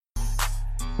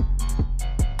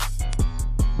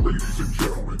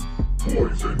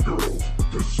Boys and girls,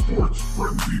 the Sports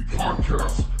Frenzy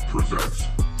Podcast presents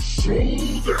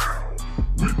Sold Out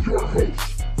with your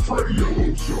hosts, Freddie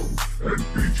Alonso, and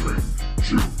featuring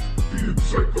Jude, the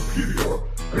Encyclopedia,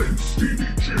 and Stevie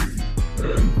G.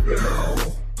 And now,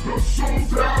 the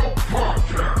Sold Out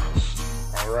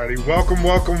Podcast. Alrighty,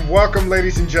 welcome,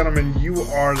 ladies and gentlemen. You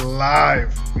are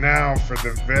live now for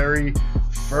the very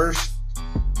first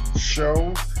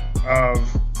show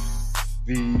of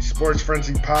the Sports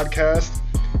Frenzy Podcast,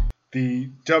 the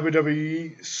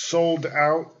WWE Sold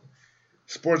Out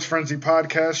Sports Frenzy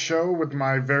Podcast show with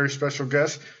my very special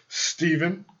guest,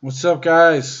 Steven. What's up,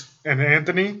 guys? And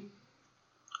Anthony.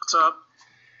 What's up?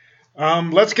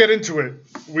 Let's get into it.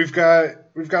 We've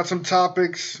got some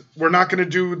topics. We're not going to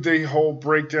do the whole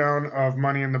breakdown of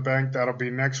Money in the Bank. That'll be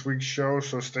next week's show,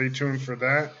 so stay tuned for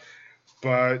that.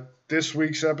 But this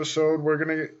week's episode, we're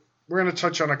gonna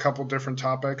touch on a couple different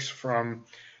topics from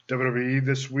WWE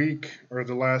this week or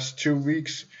the last 2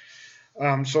 weeks.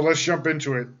 So let's jump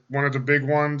into it. One of the big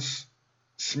ones,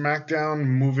 SmackDown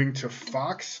moving to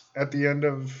Fox at the end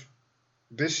of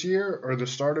this year or the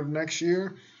start of next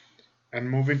year,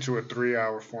 and moving to a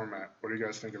 3-hour format. What do you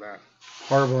guys think of that?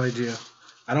 Horrible idea.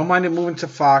 I don't mind it moving to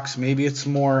Fox. Maybe it's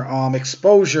more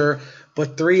exposure,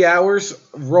 but 3 hours,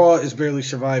 Raw is barely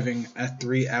surviving at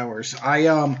 3 hours.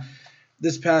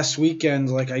 This past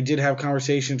weekend, I did have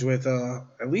conversations with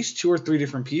at least 2 or 3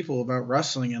 different people about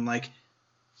wrestling, and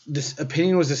this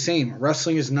opinion was the same.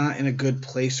 Wrestling is not in a good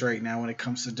place right now when it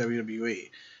comes to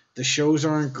WWE. The shows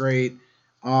aren't great.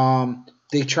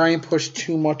 They try and push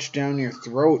too much down your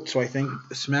throat, so I think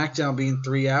SmackDown being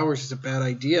 3 hours is a bad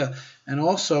idea. And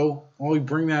also, while we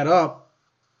bring that up,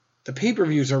 the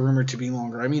pay-per-views are rumored to be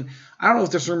longer. I mean, I don't know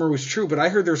if this rumor was true, but I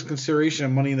heard there was consideration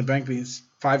of Money in the Bank being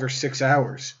 5 or 6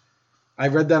 hours. I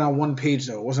read that on one page,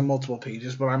 though. It wasn't multiple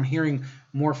pages, but I'm hearing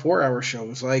more 4-hour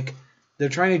shows. They're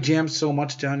trying to jam so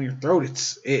much down your throat.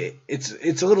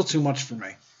 It's a little too much for me.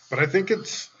 But I think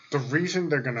it's the reason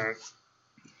they're going to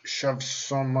shove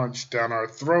so much down our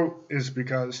throat is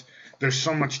because there's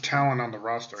so much talent on the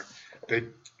roster. They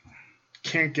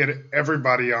can't get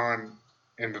everybody on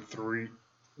in the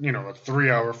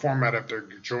 3-hour format if they're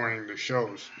joining the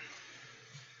shows.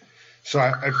 So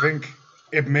I think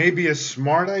it may be a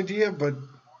smart idea, but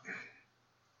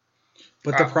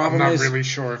the problem I'm not is, really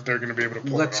sure if they're going to be able to pull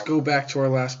it off. Let's go back to our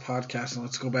last podcast, and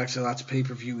let's go back to the last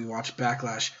pay-per-view we watched,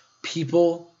 Backlash.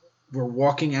 People were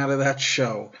walking out of that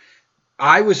show.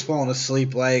 I was falling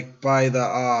asleep by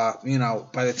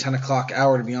the 10 o'clock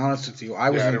hour, to be honest with you.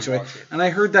 I was into it. And I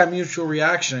heard that mutual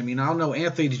reaction. I mean, I don't know,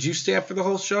 Anthony, did you stay up for the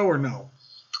whole show or no?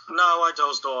 No, I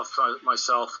dozed off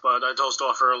myself, but I dozed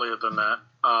off earlier than that.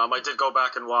 I did go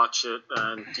back and watch it,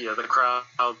 and the crowd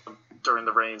during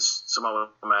the Reigns Samoa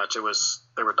match,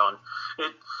 they were done.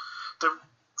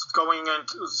 Going in,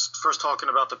 first talking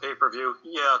about the pay-per-view,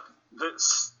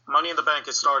 this Money in the Bank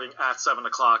is starting at 7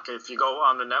 o'clock. If you go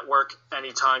on the network,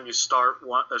 anytime you start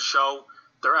a show,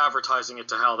 they're advertising it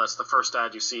to hell. That's the first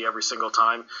ad you see every single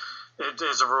time. It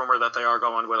is a rumor that they are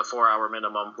going with a 4-hour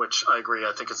minimum, which I agree.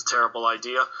 I think it's a terrible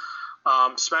idea.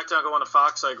 SmackDown going to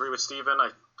Fox, I agree with Steven. I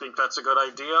think that's a good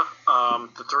idea.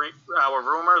 The 3-hour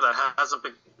rumor that hasn't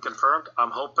been confirmed,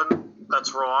 I'm hoping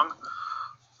that's wrong.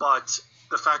 But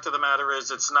the fact of the matter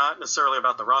is it's not necessarily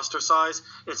about the roster size.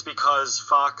 It's because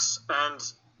Fox and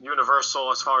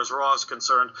Universal, as far as Raw is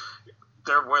concerned,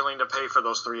 they're willing to pay for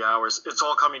those 3 hours. It's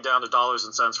all coming down to dollars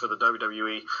and cents for the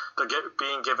WWE. They're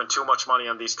being given too much money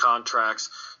on these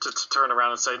contracts to turn around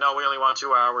and say, no, we only want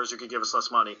 2 hours. You could give us less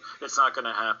money. It's not going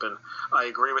to happen. I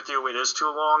agree with you. It is too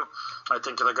long. I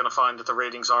think they're going to find that the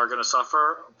ratings are going to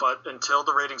suffer. But until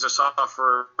the ratings are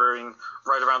suffering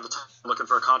right around the time looking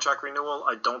for a contract renewal,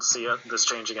 I don't see this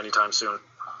changing anytime soon.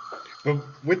 But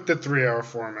with the 3-hour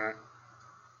format,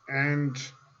 and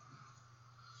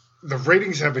the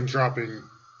ratings have been dropping,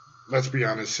 let's be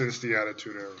honest, since the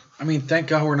Attitude Era. I mean, thank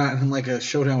God we're not in a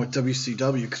showdown with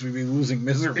WCW because we'd be losing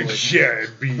miserably. Yeah,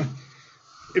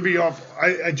 it'd be awful.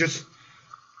 I just,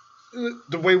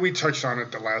 the way we touched on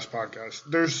it the last podcast,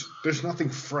 there's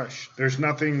nothing fresh. There's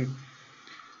nothing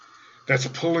that's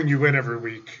pulling you in every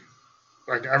week.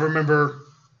 I remember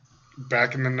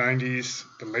back in the 90s,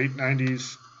 the late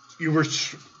 90s,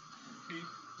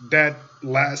 that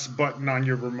last button on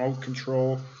your remote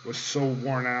control was so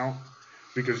worn out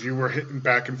because you were hitting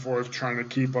back and forth trying to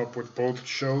keep up with both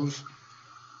shows.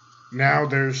 Now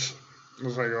it's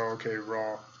okay,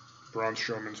 Raw, Braun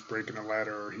Strowman's breaking a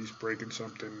ladder or he's breaking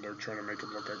something. They're trying to make him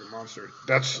look like a monster.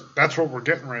 That's what we're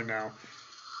getting right now.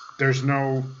 There's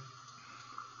no,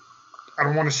 I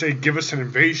don't want to say give us an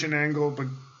invasion angle, but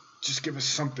just give us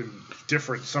something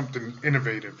different, something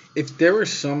innovative. If there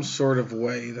was some sort of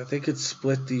way that they could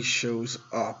split these shows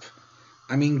up,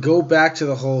 I mean, go back to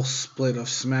the whole split of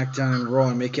SmackDown and Raw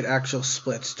and make it actual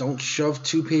splits. Don't shove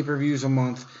 2 pay-per-views a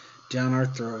month down our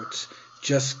throats.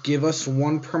 Just give us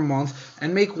one per month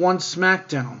and make one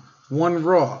SmackDown, one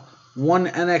Raw, one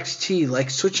NXT. Like,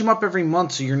 switch them up every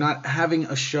month so you're not having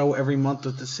a show every month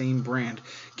with the same brand.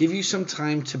 Give you some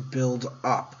time to build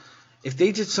up. If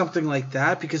they did something like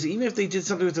that, because even if they did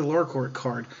something with the lower court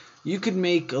card, you could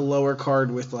make a lower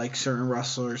card with like certain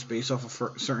wrestlers based off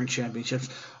of certain championships,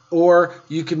 or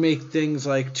you could make things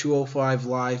like 205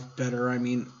 Live better. I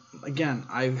mean, again,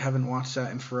 I haven't watched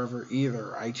that in forever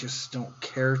either. I just don't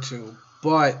care to.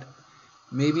 But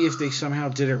maybe if they somehow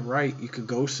did it right, you could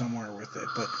go somewhere with it.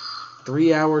 But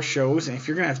 3-hour shows, and if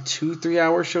you're going to have 2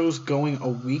 3-hour shows going a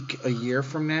week, a year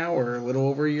from now, or a little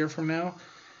over a year from now,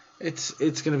 it's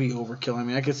going to be overkill. I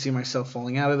mean, I could see myself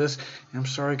falling out of this. And I'm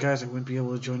sorry, guys, I wouldn't be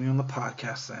able to join you on the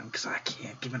podcast then because I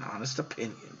can't give an honest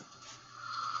opinion.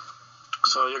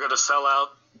 So you're going to sell out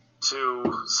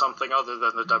to something other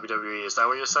than the WWE. Is that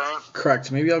what you're saying?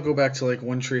 Correct. Maybe I'll go back to like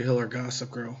One Tree Hill or Gossip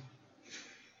Girl.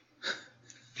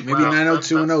 Maybe Wow,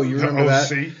 90210. You remember The OC?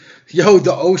 that? Yo,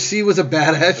 the OC was a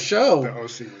badass show. The OC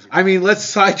was a good I mean, let's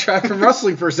sidetrack from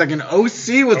wrestling for a second.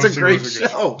 OC was a great was a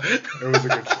good show. It was a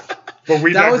good show. But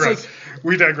we That was digress.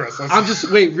 We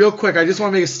digress. Wait, real quick. I just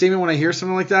want to make a statement when I hear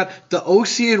something like that. The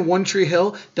OC and One Tree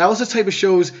Hill, that was the type of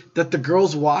shows that the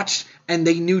girls watched, and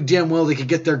they knew damn well they could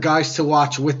get their guys to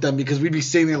watch with them because we'd be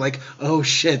sitting there like, oh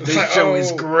shit, this show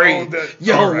is great.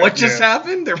 What just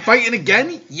happened? They're fighting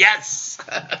again? Yes.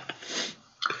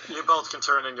 You both can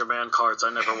turn in your man cards. I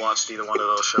never watched either one of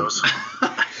those shows.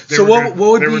 So what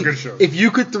would be, good shows. if you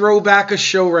could throw back a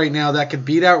show right now that could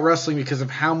beat out wrestling because of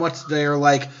how much they're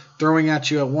like throwing at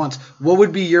you at once, what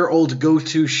would be your old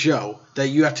go-to show that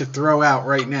you have to throw out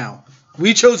right now?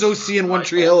 We chose OC and One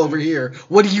Tree Hill over here.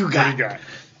 What do you got?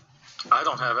 I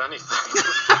don't have anything, to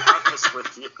be honest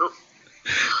with you.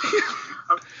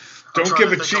 Don't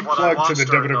give a cheap plug to the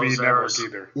WWE Network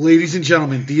either. Ladies and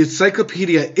gentlemen, the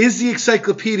Encyclopedia is the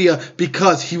Encyclopedia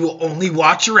because he will only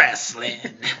watch wrestling.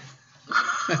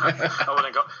 I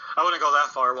wouldn't go that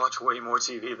far. Watch way more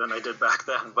TV than I did back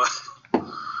then, but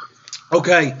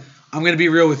okay, I'm going to be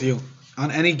real with you. On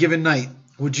any given night,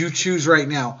 would you choose right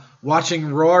now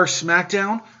watching Raw or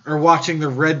SmackDown or watching the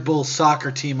Red Bull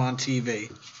soccer team on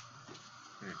TV?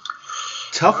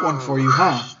 Tough one for you,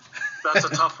 huh? That's a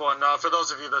tough one. For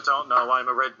those of you that don't know, I'm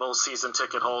a Red Bull season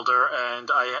ticket holder, and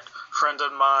a friend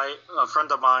of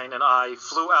mine and I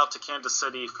flew out to Kansas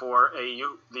City for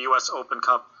the U.S. Open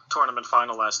Cup tournament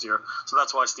final last year. So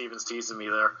that's why Steven's teasing me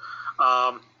there.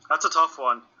 That's a tough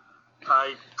one.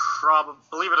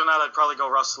 Believe it or not, I'd probably go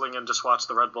wrestling and just watch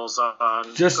the Red Bulls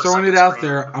on. Just throwing it out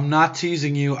there. I'm not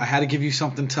teasing you. I had to give you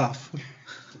something tough.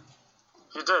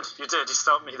 You did. You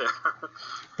stumped me there.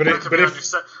 But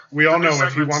if we all know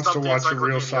if he wants to watch a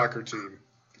real soccer team,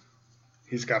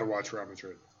 he's got to watch Real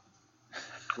Madrid.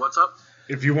 What's up?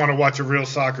 If you want to watch a real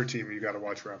soccer team, you got to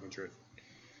watch Real Madrid.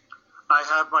 I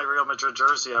have my Real Madrid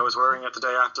jersey. I was wearing it the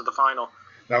day after the final.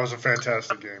 That was a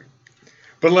fantastic game.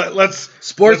 But let's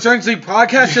Sports League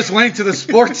podcast just went to the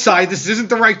sports side. This isn't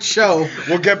the right show.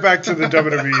 We'll get back to the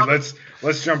WWE.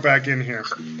 Let's jump back in here.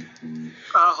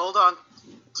 Hold on.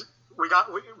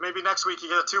 Maybe next week you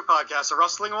get a 2 podcasts, a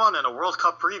wrestling one and a World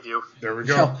Cup preview. There we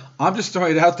go. Yo, I'm just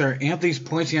throwing it out there. Anthony's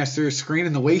pointing us through a screen,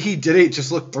 and the way he did it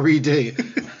just looked 3D.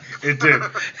 It did.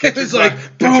 It was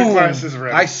like, boom. boom.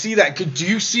 Ready. I see that. Do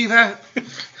you see that?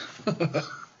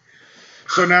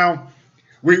 So now,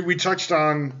 we touched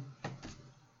on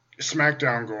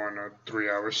SmackDown going 3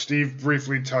 hours. Steve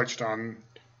briefly touched on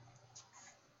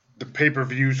the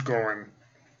pay-per-views going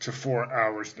to 4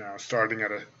 hours now, starting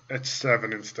at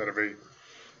 7 instead of 8.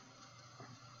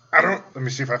 Let me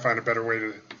see if I find a better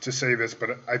way to say this,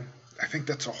 but I think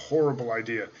that's a horrible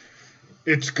idea.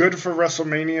 It's good for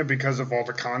WrestleMania because of all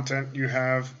the content you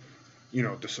have,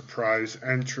 the surprise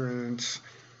entrance,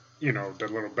 the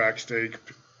little backstage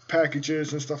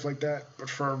packages and stuff like that. But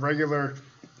for a regular,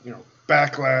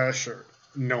 Backlash or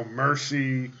No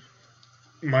Mercy,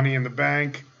 Money in the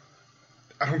Bank,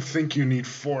 I don't think you need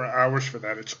 4 hours for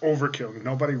that. It's overkill.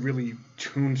 Nobody really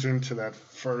tunes into that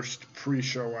first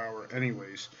pre-show hour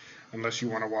anyways, unless you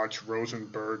want to watch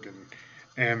Rosenberg and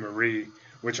Anne-Marie,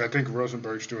 which I think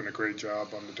Rosenberg's doing a great job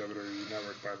on the WWE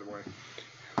Network, by the way.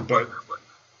 But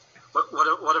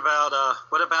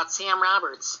what about Sam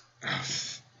Roberts?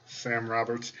 Sam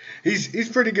Roberts, he's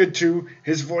pretty good too.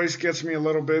 His voice gets me a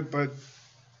little bit, but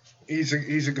he's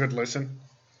a good listen.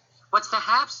 What's the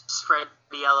haps, Fred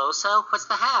Bielloso? What's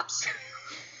the haps?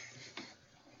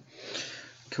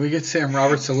 Can we get Sam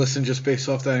Roberts to listen just based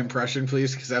off that impression,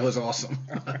 please? Because that was awesome.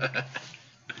 Yeah,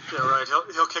 right.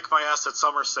 He'll kick my ass at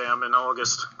SummerSlam in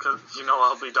August because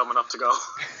I'll be dumb enough to go.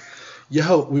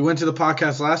 Yo, we went to the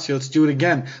podcast last year. Let's do it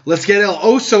again. Let's get El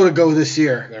Oso to go this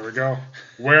year. There we go.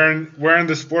 Wearing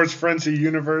the Sports Frenzy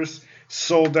Universe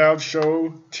sold out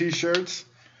show T-shirts.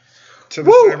 To the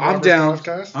Woo! Sam I'm Roberts down.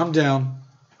 podcast. I'm down.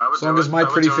 As long as my I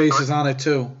would pretty do face it. is on it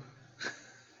too.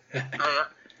 Hey,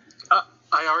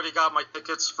 I already got my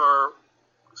tickets for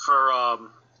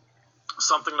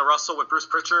something to wrestle with Bruce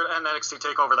Pritchard and NXT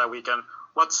TakeOver that weekend.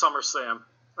 What's SummerSlam?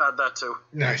 Add that too.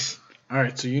 Nice. All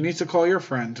right, so you need to call your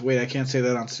friend. Wait, I can't say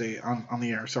that on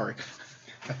the air. Sorry.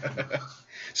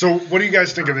 So, what do you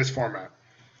guys think of this format?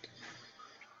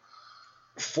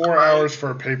 4 hours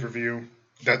for a pay-per-view.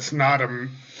 That's not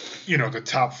the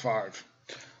top 5.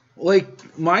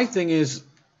 Like, my thing is,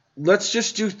 let's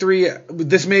just do 3.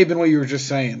 This may have been what you were just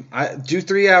saying. Do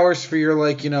 3 hours for your,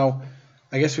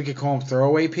 I guess we could call them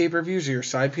throwaway pay-per-views or your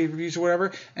side pay-per-views or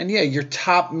whatever. And yeah, your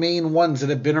top main ones that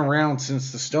have been around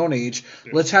since the Stone Age,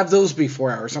 let's have those be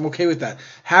 4 hours. I'm okay with that.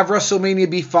 Have WrestleMania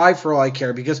be 5 for all I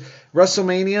care, because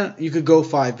WrestleMania, you could go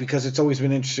 5 because it's always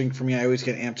been interesting for me. I always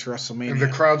get amped for WrestleMania. And the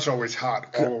crowd's always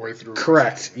hot all the way through.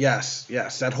 Correct. Yes.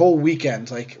 That whole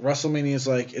weekend, like, WrestleMania is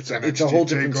like, it's a whole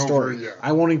different story. Yeah.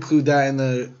 I won't include that in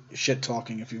the shit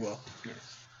talking, if you will. Yeah.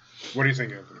 What do you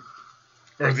think, Anthony?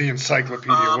 Or the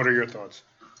Encyclopedia? What are your thoughts?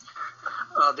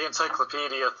 The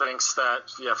Encyclopedia thinks that,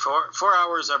 4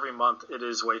 hours every month, it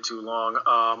is way too long.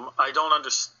 I don't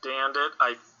understand it.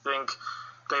 I think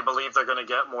they believe they're going to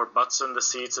get more butts in the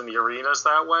seats in the arenas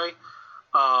that way.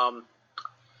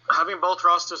 Having both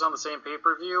rosters on the same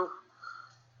pay-per-view,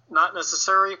 not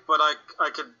necessary, but I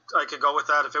could go with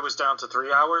that if it was down to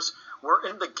 3 hours. We're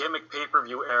in the gimmick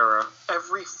pay-per-view era.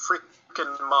 Every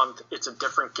freaking month, it's a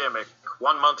different gimmick.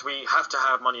 1 month we have to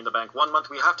have Money in the Bank. 1 month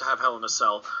we have to have Hell in a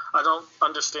Cell. I don't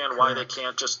understand why they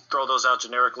can't just throw those out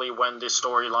generically when the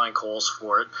storyline calls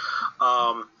for it.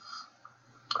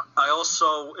 I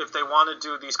also, if they want to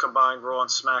do these combined Raw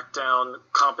and SmackDown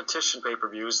competition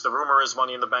pay-per-views, the rumor is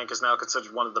Money in the Bank is now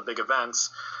considered one of the big events.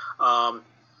 I'm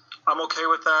okay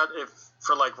with that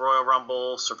for like Royal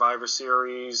Rumble, Survivor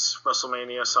Series,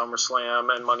 WrestleMania,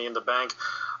 SummerSlam, and Money in the Bank.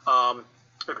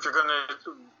 If you're going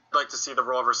to like to see the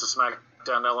Raw versus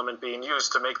SmackDown element being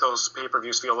used to make those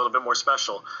pay-per-views feel a little bit more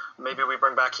special, maybe we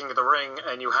bring back King of the Ring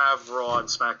and you have Raw and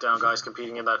SmackDown guys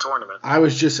competing in that tournament. I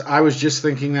was just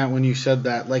thinking that when you said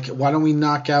that. Like, why don't we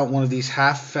knock out one of these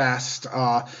half-fast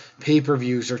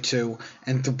pay-per-views or two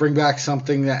and to bring back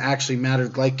something that actually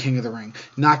mattered, like King of the Ring?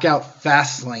 Knock out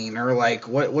Fastlane, or like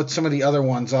what's some of the other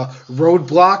ones?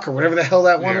 Roadblock, or whatever the hell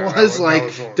that one was. That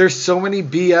was there's so many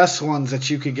BS ones that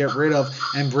you could get rid of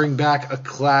and bring back a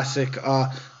classic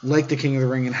like the King of the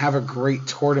Ring and have a great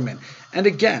tournament. And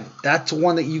again, that's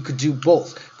one that you could do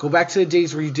both. Go back to the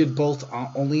days where you did both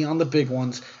only on the big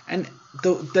ones, and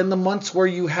then the months where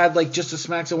you had like just a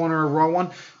SmackDown one or a Raw one,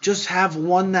 just have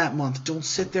one that month. Don't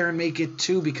sit there and make it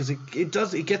 2, because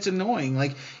it gets annoying.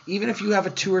 Like, even if you have a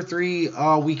 2 or 3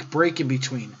 week break in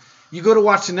between, you go to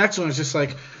watch the next one, it's just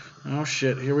like, oh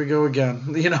shit, here we go again.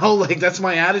 Like, that's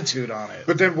my attitude on it.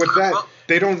 But then with that,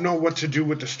 they don't know what to do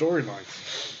with the storylines.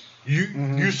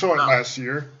 You saw it last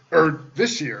year, or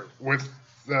this year, with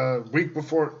the week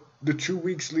before, the 2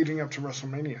 weeks leading up to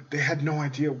WrestleMania. They had no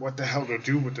idea what the hell to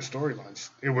do with the storylines.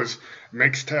 It was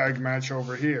mixed tag match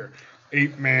over here,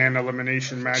 8-man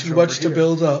elimination match over here. Too much to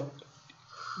build up.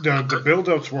 The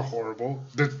build-ups were horrible.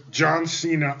 The John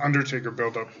Cena Undertaker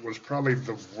build-up was probably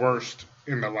the worst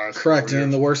in the last 4 years.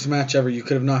 And the worst match ever. You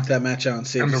could have knocked that match out and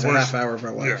saved us a half hour of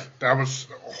our life. Yeah, that was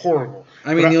horrible.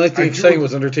 I mean, the only thing exciting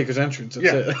was Undertaker's entrance. That's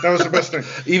it. That was the best thing.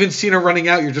 Even Cena running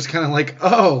out, you're just kind of like,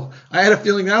 oh, I had a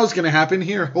feeling that was going to happen.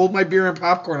 Here, hold my beer and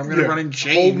popcorn. I'm going to run and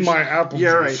change. Hold my apple juice.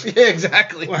 Yeah, right. Yeah,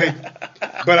 exactly.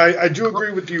 But I do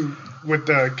agree with you with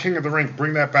the King of the Ring.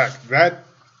 Bring that back. That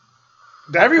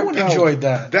Everyone enjoyed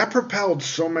that. That propelled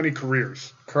so many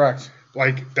careers. Correct.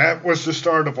 Like, that was the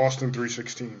start of Austin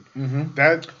 316. Mm-hmm.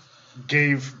 That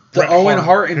gave the Owen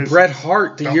Hart and Bret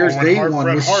Hart, the years they won,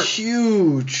 was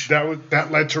huge. That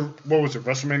led to, what was it,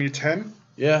 WrestleMania 10?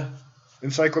 Yeah.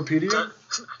 Encyclopedia? That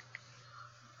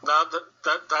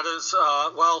is,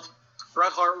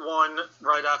 Bret Hart won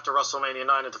right after WrestleMania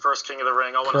 9 at the first King of the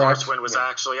Ring. Owen Correct. Hart's win was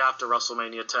actually after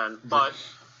WrestleMania 10. But,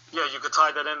 yeah, you could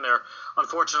tie that in there.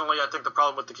 Unfortunately, I think the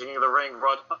problem with the King of the Ring,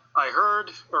 what I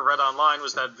heard or read online,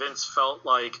 was that Vince felt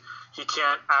like he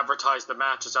can't advertise the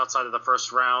matches outside of the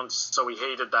first round, so he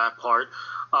hated that part.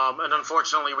 And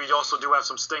unfortunately, we also do have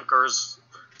some stinkers,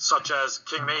 such as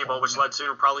King Mabel, which led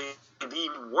to probably the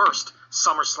worst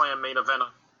SummerSlam main event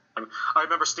I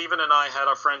remember Steven and I had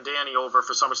our friend Danny over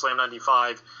for SummerSlam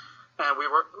 95, and we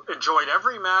enjoyed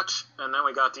every match, and then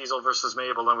we got Diesel versus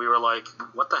Mabel, and we were like,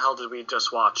 what the hell did we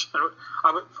just watch? And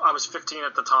I was 15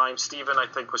 at the time. Steven, I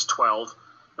think, was 12.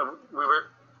 And we were,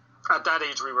 at that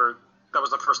age, that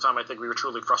was the first time I think we were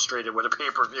truly frustrated with a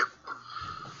pay-per-view.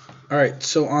 All right,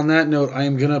 so on that note, I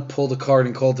am going to pull the card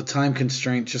and call it the time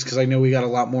constraint just because I know we got a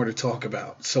lot more to talk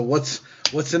about. So what's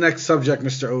the next subject,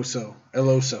 Mr. El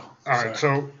Oso? All right,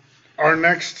 so our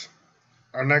next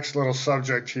little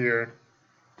subject here,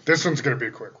 this one's going to be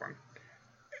a quick one.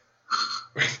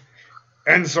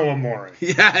 Enzo Amore.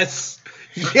 Yes.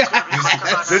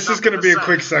 Yes. This is going to be a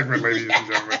quick segment, ladies and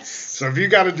gentlemen. So if you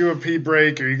got to do a pee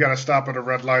break or you got to stop at a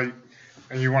red light,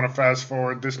 and you want to fast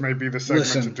forward, this may be the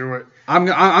segment to do it. I'm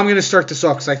going to start this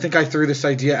off because I think I threw this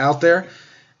idea out there.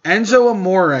 Enzo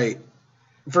Amore,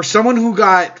 for someone who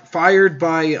got fired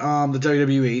by the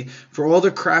WWE for all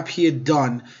the crap he had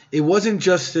done, it wasn't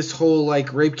just this whole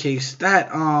like rape case.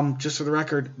 That, just for the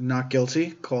record, not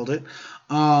guilty, called it.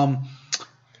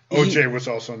 OJ was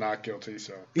also not guilty,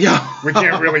 so yeah, we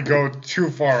can't really go too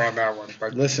far on that one.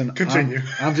 But listen, continue.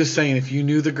 I'm just saying, if you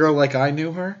knew the girl like I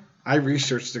knew her, I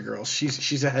researched the girl.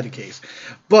 She's a head of case.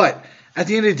 But at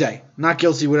the end of the day, not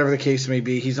guilty, whatever the case may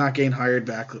be. He's not getting hired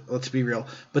back. Let's be real.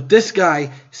 But this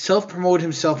guy self-promoted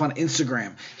himself on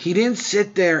Instagram. He didn't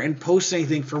sit there and post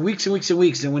anything for weeks and weeks and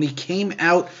weeks. And when he came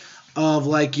out of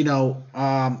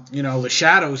the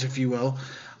shadows, if you will,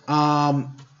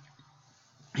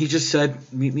 he just said,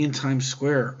 "Meet me in Times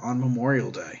Square on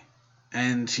Memorial Day."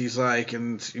 And he's like,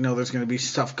 there's going to be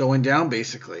stuff going down,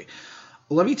 basically.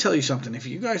 Let me tell you something. If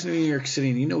you guys know New York City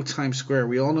and you know Times Square,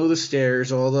 we all know the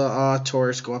stairs. All the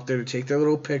tourists go up there to take their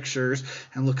little pictures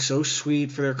and look so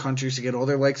sweet for their countries to get all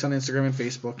their likes on Instagram and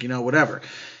Facebook, whatever.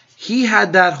 He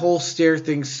had that whole stair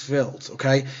thing filled,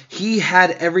 okay? He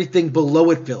had everything below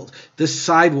it filled. The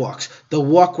sidewalks, the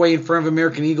walkway in front of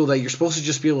American Eagle that you're supposed to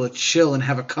just be able to chill and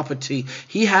have a cup of tea.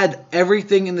 He had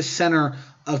everything in the center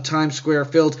of Times Square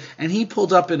filled, and he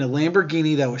pulled up in a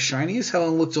Lamborghini that was shiny as hell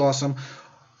and looked awesome.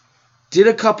 Did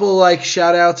a couple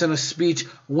shout outs and a speech,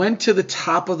 went to the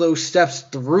top of those steps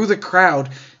through the crowd,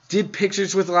 did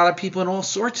pictures with a lot of people and all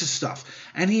sorts of stuff.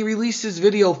 And he released his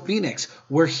video, Phoenix,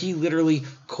 where he literally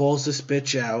calls this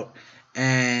bitch out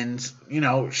and,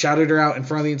 shouted her out in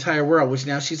front of the entire world, which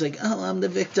now she's like, oh, I'm the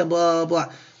victim, blah,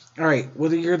 blah. All right,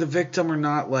 whether you're the victim or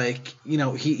not,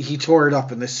 he tore it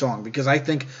up in this song because I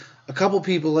think a couple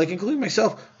people, including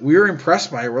myself, we were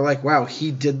impressed by it. We're like, wow,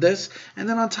 he did this. And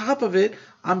then on top of it,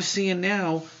 I'm seeing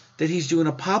now that he's doing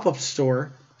a pop-up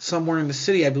store somewhere in the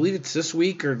city. I believe it's this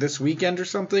week or this weekend or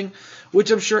something, which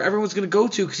I'm sure everyone's going to go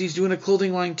to because he's doing a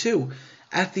clothing line too.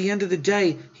 At the end of the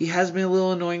day, he has been a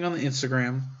little annoying on the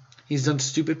Instagram. He's done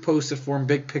stupid posts that form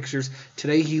big pictures.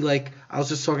 Today I was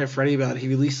just talking to Freddie about it. He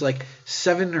released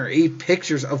 7 or 8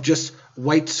 pictures of just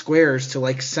white squares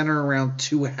to center around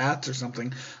 2 hats or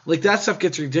something. That stuff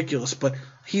gets ridiculous, but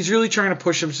he's really trying to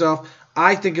push himself.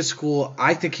 I think it's cool.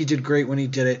 I think he did great when he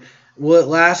did it. Will it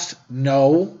last?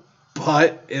 No,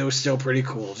 but it was still pretty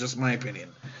cool, just my opinion.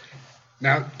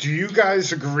 Now, do you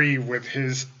guys agree with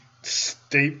his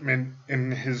statement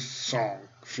in his song,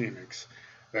 Phoenix,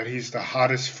 that he's the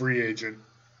hottest free agent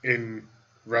in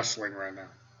wrestling right now?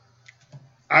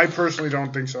 I personally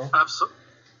don't think so. Absolutely.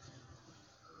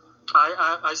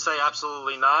 I say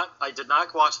absolutely not. I did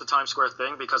not watch the Times Square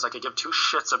thing because I could give 2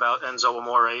 shits about Enzo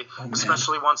Amore,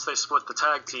 especially once they split the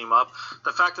tag team up.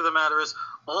 The fact of the matter is,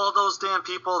 all those damn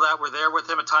people that were there with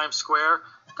him at Times Square,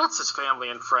 that's his family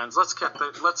and friends. Let's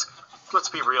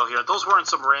be real here. Those weren't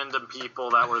some random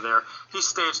people that were there. He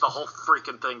staged the whole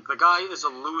freaking thing. The guy is a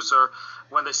loser.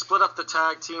 When they split up the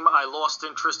tag team, I lost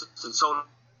interest, and so did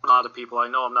a lot of people. I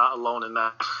know I'm not alone in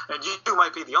that. And you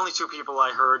might be the only 2 people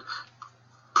I heard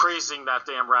praising that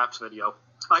damn Raps video.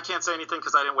 I can't say anything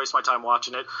because I didn't waste my time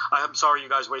watching it. I'm sorry you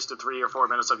guys wasted 3 or 4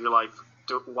 minutes of your life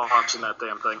watching that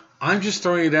damn thing. I'm just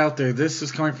throwing it out there. This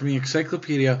is coming from the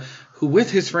Encyclopedia, who with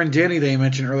his friend Danny that you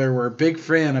mentioned earlier were a big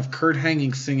fan of Kurt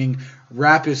Hanging singing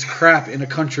Rap is Crap in a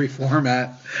country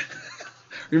format.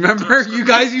 Remember? You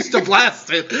guys used to blast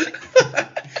it.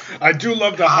 I do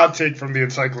love the hot take from the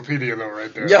Encyclopedia, though,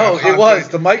 right there. Yo, it was.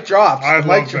 The mic dropped. The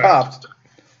mic dropped.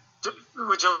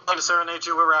 Would you like to serenade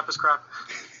you with Rap is Crap?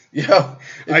 Yo,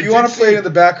 if you want to play it in the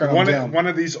background, one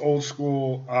of these old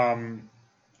school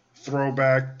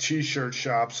throwback T-shirt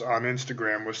shops on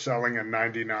Instagram was selling a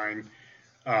 $99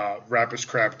 Rap is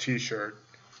Crap T-shirt.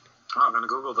 Oh, I'm gonna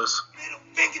Google this. Middle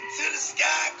finger to the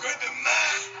sky, gripping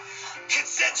my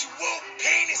consensual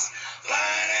penis.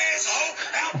 Lying asshole,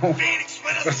 out Phoenix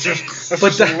with a That's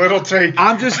But just a little take.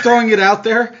 I'm just throwing it out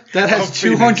there. That has Oh,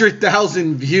 Phoenix.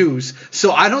 200,000 views.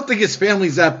 So I don't think his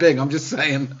family's that big. I'm just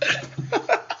saying.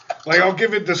 Like, I'll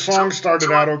give it, the song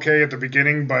started out okay at the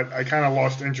beginning, but I kind of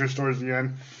lost interest towards the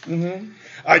end. Mm-hmm.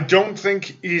 I don't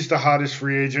think he's the hottest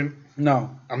free agent.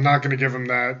 No. I'm not going to give him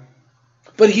that.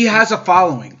 But he has a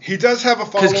following. He does have a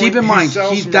following. Because keep in mind,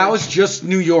 sells that merch. was just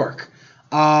New York.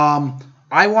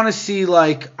 I want to see,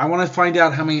 I want to find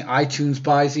out how many iTunes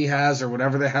buys he has or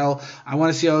whatever the hell. I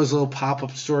want to see how his little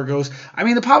pop-up store goes. I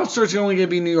mean, the pop-up store is only going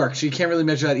to be New York, so you can't really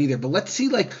measure that either. But let's see,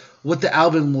 what the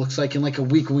album looks like in, a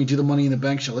week when we do the Money in the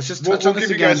Bank show. Let's just touch on this give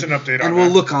you again, guys an update on and we'll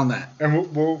that. look on that.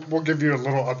 And we'll give you a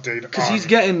little update. Because he's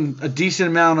getting a decent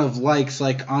amount of likes,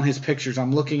 on his pictures.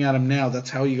 I'm looking at him now. That's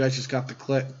how you guys just got the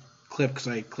clip, because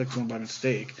I clicked one by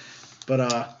mistake.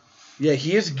 But, yeah,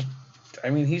 he is,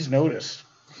 he's noticed.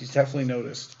 He's definitely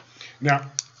noticed. Now,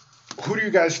 who do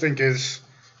you guys think is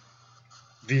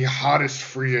the hottest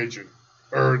free agent?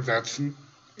 Or that's,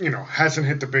 hasn't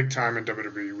hit the big time in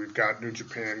WWE? We've got New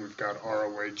Japan, we've got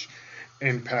ROH.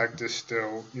 Impact is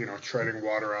still, treading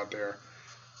water out there.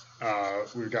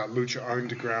 We've got Lucha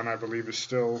Underground, I believe, is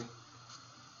still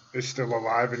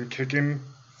alive and kicking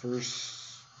for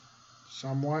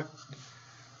somewhat.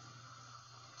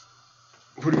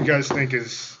 Who do you guys think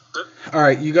is... All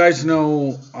right, you guys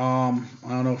know. I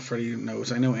don't know if Freddie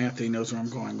knows. I know Anthony knows where I'm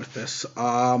going with this.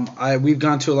 We've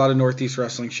gone to a lot of Northeast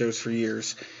wrestling shows for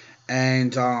years,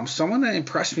 and someone that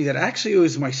impressed me that actually it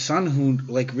was my son who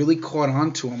really caught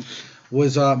on to him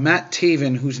was Matt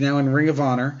Taven, who's now in Ring of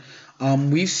Honor.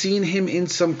 We've seen him in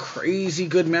some crazy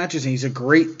good matches, and he's a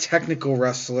great technical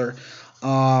wrestler.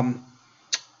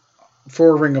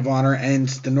 For Ring of Honor and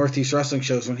the Northeast Wrestling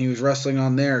shows, when he was wrestling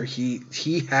on there, he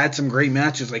had some great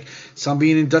matches, some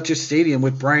being in Dutchess Stadium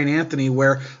with Brian Anthony,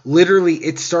 where literally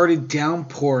it started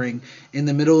downpouring in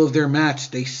the middle of their match.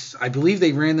 I believe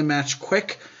they ran the match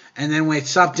quick, and then when it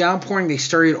stopped downpouring, they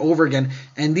started over again.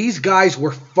 And these guys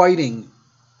were fighting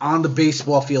on the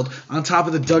baseball field, on top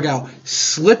of the dugout,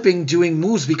 slipping, doing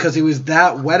moves because it was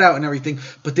that wet out and everything,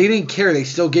 but they didn't care. They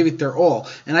still gave it their all.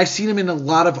 And I've seen him in a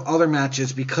lot of other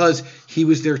matches because he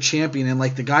was their champion, and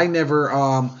the guy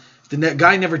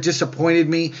never disappointed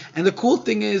me. And the cool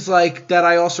thing is that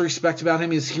I also respect about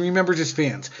him is he remembers his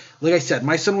fans. Like I said,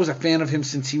 my son was a fan of him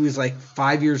since he was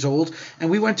 5 years old,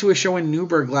 and we went to a show in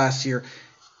Newburgh last year.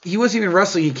 He wasn't even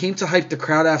wrestling. He came to hype the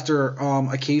crowd after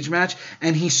a cage match,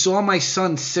 and he saw my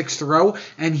son 6th row,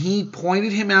 and he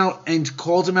pointed him out and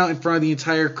called him out in front of the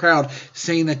entire crowd,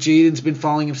 saying that Jaden's been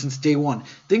following him since day one.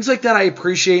 Things like that I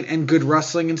appreciate, and good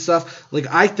wrestling and stuff.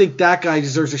 I think that guy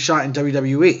deserves a shot in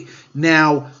WWE.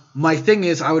 Now, my thing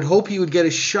is, I would hope he would get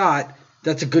a shot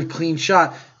that's a good, clean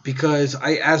shot, because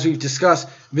as we've discussed,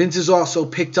 Vince has also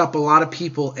picked up a lot of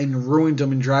people and ruined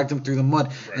them and dragged them through the mud.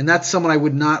 Right. And that's someone I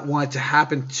would not want it to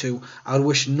happen to. I would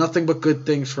wish nothing but good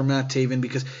things for Matt Taven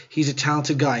because he's a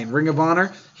talented guy. In Ring of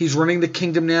Honor, he's running the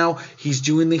Kingdom now. He's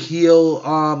doing the heel,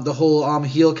 the whole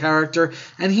heel character,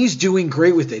 and he's doing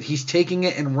great with it. He's taking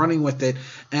it and running with it.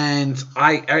 And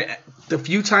the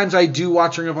few times I do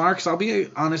watch Ring of Honor, because I'll be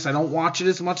honest, I don't watch it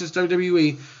as much as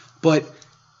WWE, but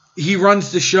he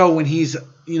runs the show when he's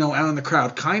out in the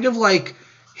crowd, kind of like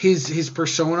his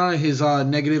persona, his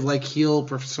negative heel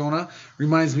persona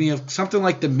reminds me of something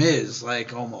like The Miz,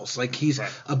 almost he's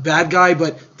a bad guy,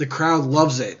 but the crowd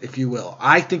loves it, if you will.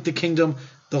 I think the Kingdom,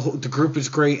 the group is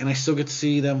great, and I still get to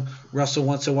see them wrestle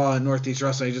once in a while at Northeast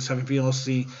Wrestling. I just haven't been able to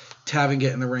see Taven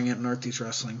get in the ring at Northeast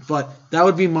Wrestling, but that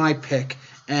would be my pick.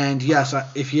 And yes,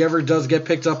 if he ever does get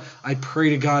picked up, I pray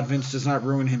to God Vince does not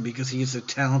ruin him because he is a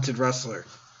talented wrestler.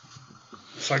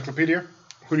 Encyclopedia,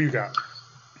 who do you got?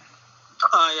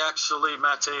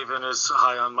 Matt Taven is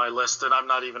high on my list, and I'm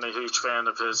not even a huge fan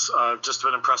of his. I've just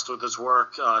been impressed with his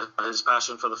work, his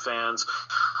passion for the fans.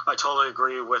 I totally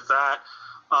agree with that.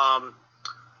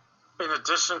 In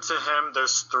addition to him,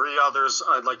 there's 3 others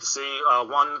I'd like to see.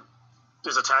 One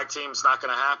is a tag team. It's not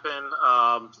going to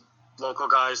happen. Local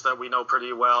guys that we know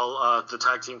pretty well, the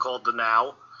tag team called The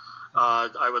Now.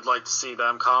 I would like to see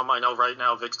them come. I know right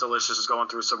now Vic's Delicious is going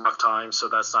through some rough times, so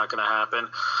that's not going to happen.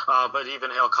 But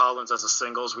even Hale Collins as a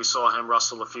singles, we saw him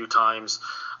wrestle a few times.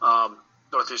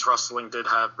 Northeast Wrestling did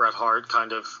have Bret Hart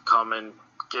kind of come and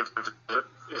give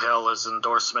Hale his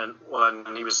endorsement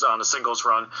when he was on a singles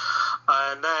run.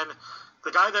 And then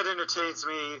the guy that entertains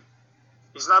me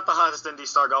He's not the hottest indie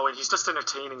star going. He's just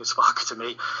entertaining as fuck to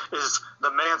me. Is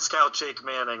the Man Scout Jake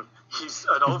Manning. He's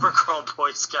an overgrown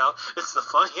Boy Scout. It's the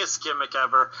funniest gimmick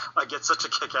ever. I get such a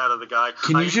kick out of the guy.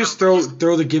 Can you just throw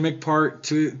the gimmick part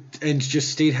to and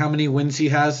just state how many wins he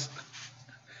has?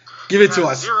 Give it to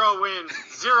us. 0 wins.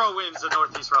 0 wins in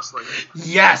Northeast Wrestling.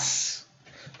 Yes,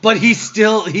 but he's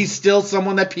still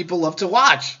someone that people love to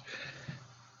watch.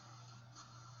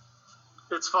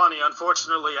 It's funny.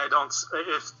 Unfortunately, I don't.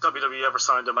 If WWE ever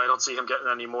signed him, I don't see him getting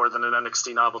any more than an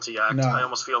NXT novelty act. No. I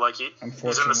almost feel like he's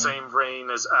in the same reign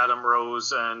as Adam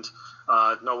Rose and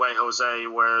No Way Jose,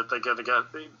 where they get to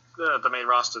get the main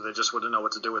roster. They just wouldn't know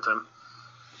what to do with him.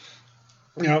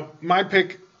 You know, my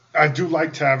pick, I do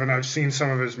like Taven. I've seen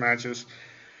some of his matches.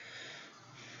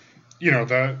 You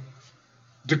know,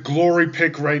 the glory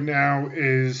pick right now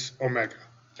is Omega.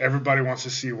 Everybody wants to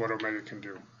see what Omega can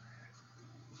do.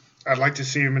 I'd like to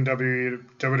see him in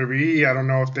WWE. I don't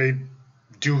know if they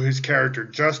do his character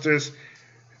justice.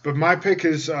 But my pick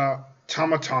is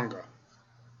Tama Tonga.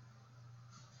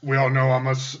 We all know I'm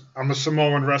a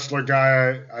Samoan wrestler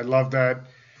guy. I love that.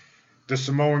 The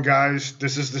Samoan guys,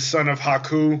 this is the son of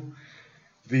Haku,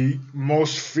 the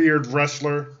most feared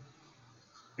wrestler.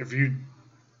 If you've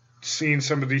seen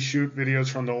some of these shoot videos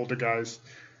from the older guys,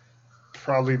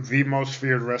 probably the most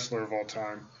feared wrestler of all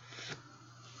time.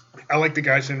 I like the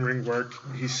guy's in-ring work.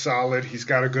 He's solid. He's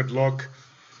got a good look.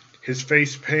 His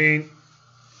face paint.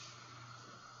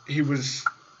 He's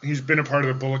been a part of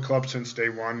the Bullet Club since day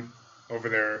one over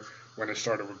there when it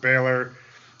started with Baylor.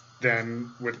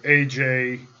 Then with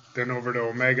AJ. Then over to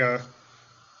Omega.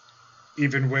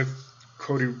 Even with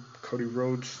Cody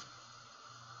Rhodes.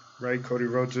 Right? Cody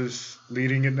Rhodes is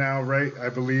leading it now, right? I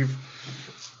believe.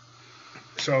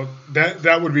 So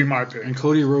that would be my pick. And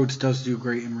Cody Rhodes does do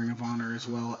great in Ring of Honor as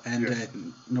well, and at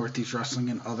Northeast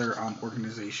Wrestling and other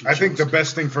organizations. I think the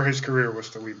best thing for his career was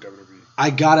to leave WWE.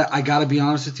 I gotta be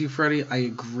honest with you, Freddie. I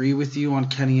agree with you on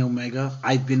Kenny Omega.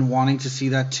 I've been wanting to see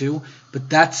that too, but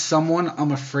that's someone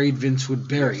I'm afraid Vince would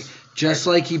bury,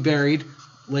 like he buried,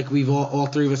 like we've all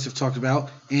three of us have talked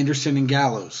about, Anderson and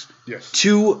Gallows. Yes.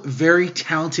 Two very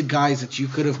talented guys that you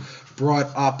could have brought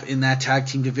up in that tag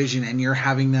team division, and you're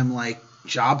having them like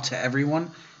job to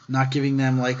everyone, not giving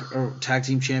them like a tag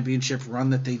team championship run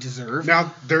that they deserve.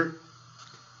 Now,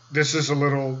 this is a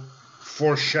little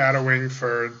foreshadowing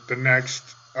for the next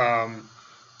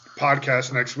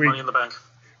podcast next week. Money in the Bank.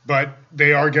 But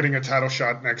they are getting a title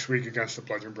shot next week against the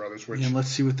Bludgeon Brothers. Which let's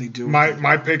see what they do.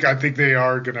 My pick, I think they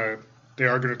are gonna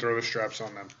throw the straps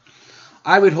on them.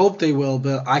 I would hope they will,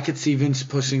 but I could see Vince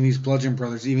pushing these Bludgeon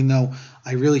Brothers, even though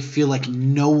I really feel like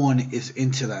no one is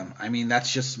into them. I mean,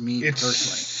 that's just me personally. It's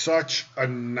such a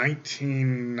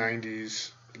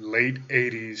 1990s, late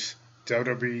 80s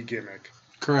WWE gimmick.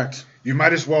 Correct. You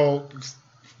might as well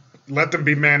let them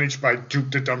be managed by Duke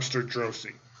the Dumpster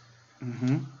Droese.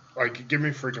 Mm-hmm. Like, give me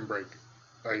a freaking break.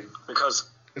 Because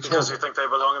you think they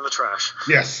belong in the trash.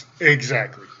 Yes,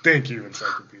 exactly. Thank you,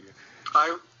 Encyclopedia.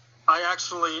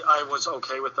 I was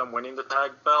okay with them winning the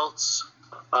tag belts.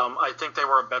 I think they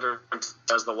were a better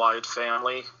as the Wyatt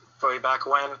family way back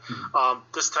when.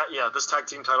 This tag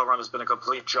team title run has been a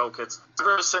complete joke. It's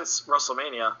ever since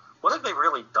WrestleMania. What have they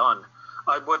really done?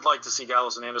 I would like to see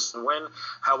Gallows and Anderson win.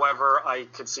 However, I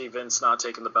could see Vince not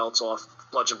taking the belts off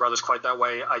Bludgeon Brothers quite that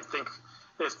way. I think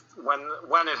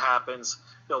when it happens,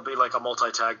 it'll be like a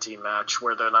multi-tag team match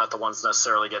where they're not the ones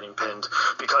necessarily getting pinned,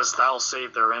 because that'll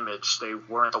save their image. They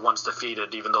weren't the ones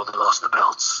defeated, even though they lost the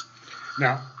belts.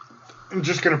 Now, I'm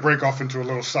just going to break off into a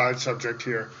little side subject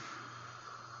here.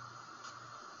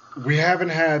 We haven't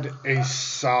had a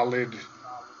solid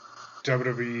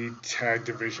WWE tag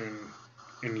division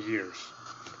in years.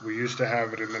 We used to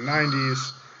have it in the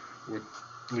 90s with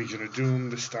Legion of Doom,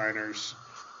 the Steiners,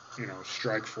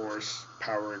 Strike Force,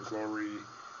 Power and Glory,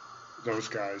 those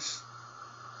guys.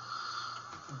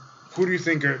 Who do you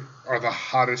think are the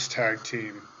hottest tag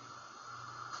team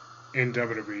in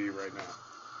WWE right now?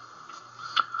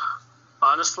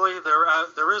 Honestly,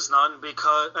 there is none,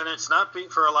 and it's not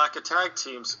for a lack of tag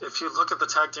teams. If you look at the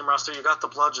tag team roster, you got the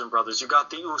Bludgeon Brothers, you got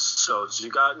the Usos, you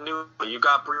got you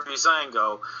got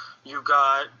Breezango, you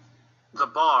got the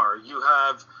Bar, you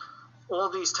have all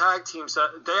these tag teams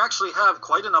that they actually have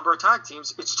quite a number of tag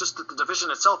teams. It's just that the division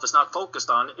itself is not focused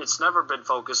on. It's never been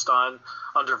focused on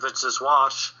under Vince's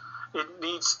watch. It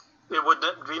would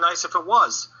be nice if it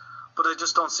was, but I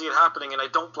just don't see it happening, and I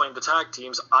don't blame the tag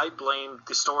teams. I blame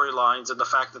the storylines and the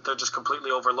fact that they're just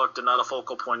completely overlooked and not a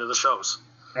focal point of the shows.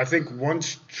 I think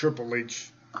once Triple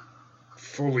H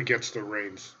fully gets the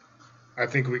reins, I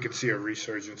think we could see a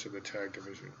resurgence of the tag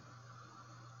division.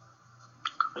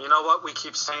 You know what? We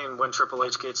keep saying when Triple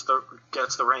H gets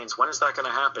the reins. When is that going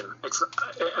to happen?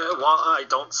 I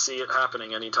don't see it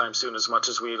happening anytime soon as much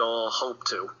as we'd all hope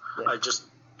to. Right.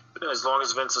 As long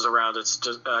as Vince is around,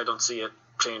 I don't see it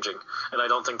changing. And I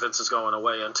don't think Vince is going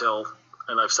away until,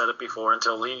 and I've said it before,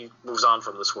 until he moves on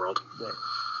from this world. Right.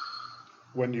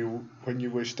 When you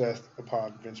wish death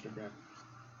upon Vince McMahon.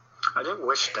 I didn't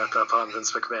wish death upon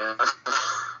Vince McMahon.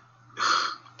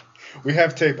 We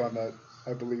have tape on that,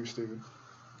 I believe, Steven.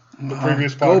 The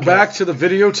previous podcast. Go back to the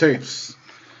videotapes.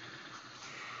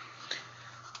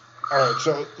 All right,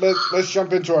 so let's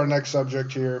jump into our next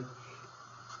subject here.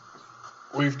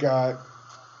 We've got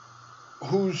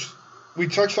we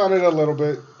touched on it a little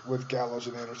bit with Gallows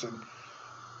and Anderson,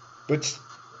 but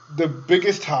the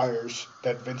biggest hires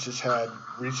that Vince has had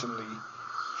recently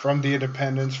from the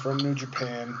independents, from New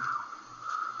Japan,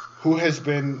 who has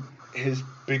been his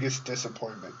biggest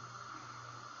disappointment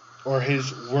or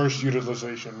his worst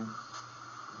utilization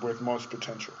with most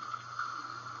potential?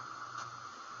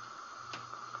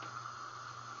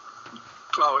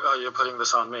 Oh, you're putting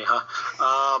this on me, huh?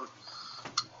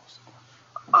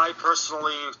 I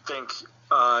personally think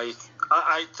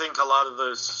I think a lot of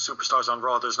the superstars on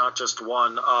Raw, there's not just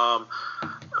one. And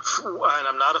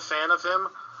I'm not a fan of him,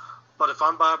 but if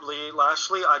I'm Bob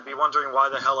Lashley, I'd be wondering why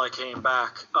the hell I came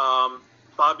back.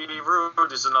 Bobby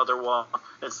Roode is another one.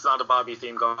 It's not a Bobby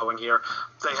theme going here.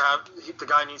 The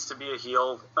guy needs to be a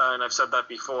heel, and I've said that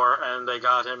before, and they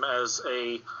got him as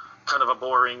a kind of a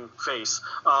boring face.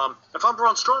 If I'm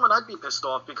Braun Strowman, I'd be pissed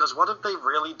off because what have they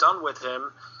really done with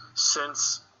him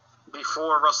since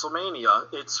before WrestleMania?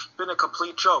 It's been a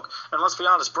complete joke. And let's be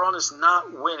honest, Braun is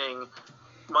not winning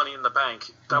Money in the Bank.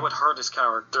 That would hurt his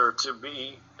character to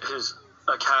be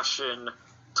a cash-in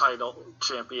title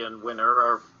champion winner.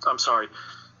 Or I'm sorry,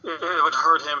 it would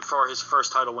hurt him for his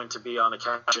first title win to be on a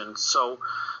cash-in. So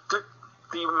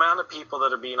the amount of people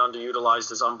that are being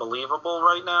underutilized is unbelievable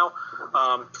right now.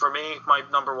 For me, my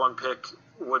number one pick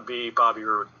would be Bobby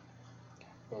Roode.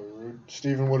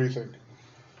 Steven, what do you think?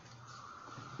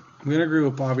 I'm going to agree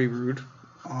with Bobby Roode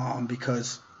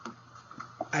because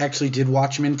I actually did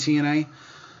watch him in TNA.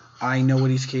 I know what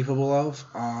he's capable of,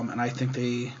 and I think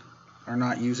they are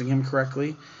not using him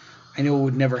correctly. I know it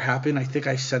would never happen. I think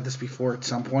I said this before at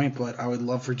some point, but I would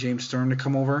love for James Storm to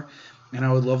come over, and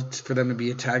I would love for them to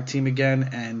be a tag team again,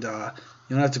 and you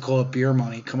don't have to call it beer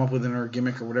money. Come up with another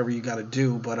gimmick or whatever you got to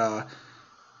do, but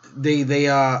they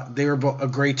were a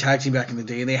great tag team back in the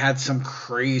day, and they had some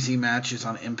crazy matches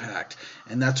on Impact,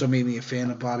 and that's what made me a fan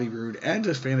of Bobby Roode and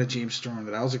a fan of James Storm.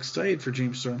 That I was excited for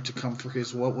James Storm to come for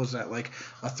his, what was that, like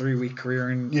a 3-week career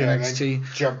in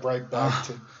NXT? Jump right back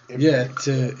to Impact.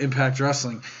 To Impact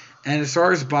Wrestling. And as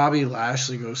far as Bobby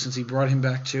Lashley goes, since he brought him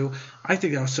back too, I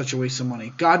think that was such a waste of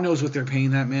money. God knows what they're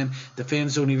paying that man. The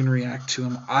fans don't even react to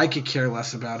him. I could care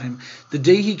less about him. The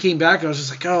day he came back, I was just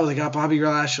like, oh, they got Bobby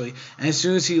Lashley. And as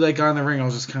soon as he got in the ring, I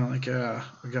was just kind of like,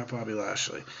 we got Bobby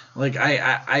Lashley. Like,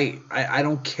 I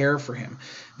don't care for him.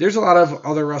 There's a lot of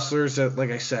other wrestlers that, like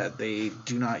I said, they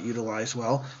do not utilize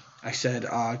well. I said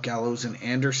Gallows and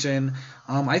Anderson.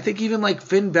 I think even like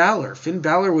Finn Balor. Finn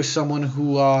Balor was someone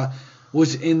who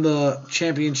was in the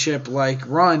championship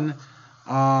run,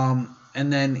 and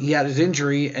then he had his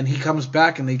injury, and he comes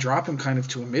back, and they drop him kind of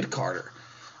to a mid-carder.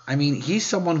 I mean, he's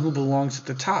someone who belongs at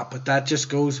the top, but that just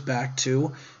goes back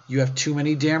to you have too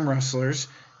many damn wrestlers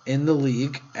in the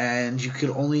league, and you could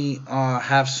only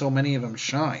have so many of them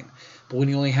shine. But when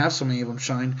you only have so many of them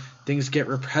shine, things get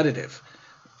repetitive.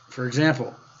 For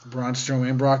example, Braun Strowman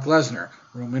and Brock Lesnar,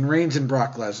 Roman Reigns and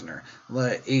Brock Lesnar,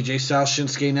 AJ Styles,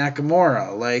 Shinsuke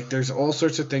Nakamura. There's all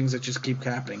sorts of things that just keep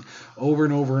happening over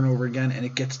and over and over again, and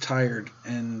it gets tired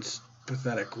and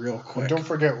pathetic real quick. And don't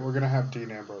forget, we're going to have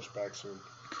Dean Ambrose back soon.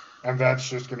 And that's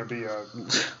just going to be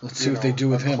let's see what they do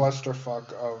with him. A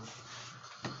clusterfuck of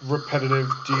repetitive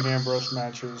Dean Ambrose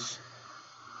matches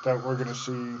that we're going to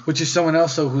see. Which is someone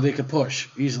else, though, who they could push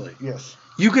easily. Yes.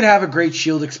 You could have a great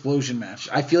Shield explosion match.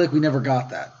 I feel like we never got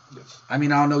that. Yes. I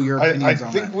mean, I don't know your opinions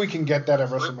on that. I think we can get that at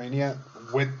WrestleMania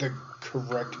with the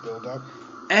correct build-up.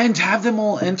 And have them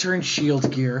all enter in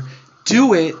Shield gear.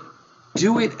 Do it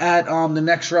at the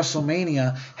next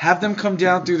WrestleMania. Have them come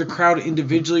down through the crowd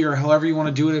individually or however you want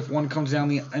to do it if one comes down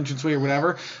the entranceway or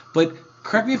whatever. But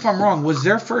correct me if I'm wrong. Was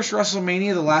their first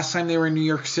WrestleMania the last time they were in New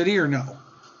York City or no?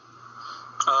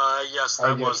 Yes,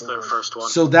 that was their first one.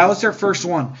 So that was their first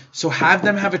one. So have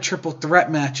them have a triple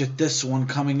threat match at this one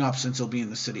coming up since they'll be in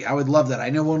the city. I would love that. I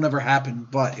know it will never happen,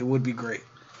 but it would be great.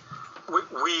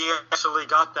 We actually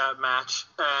got that match,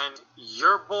 and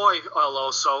your boy,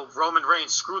 Roman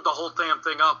Reigns, screwed the whole damn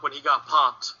thing up when he got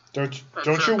popped. Don't And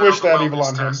you failed wish that medical evil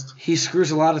on wellness him? test. He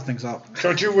screws a lot of things up.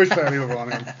 Don't you wish that evil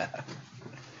on him?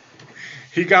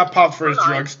 He got popped for his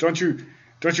drugs. Don't you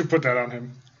put that on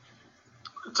him?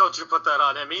 Don't you put that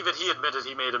on him. Even he admitted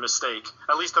he made a mistake.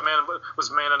 At least the man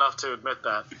was man enough to admit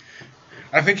that.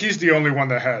 I think he's the only one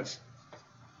that has.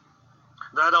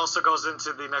 That also goes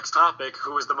into the next topic.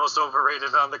 Who is the most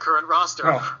overrated on the current roster?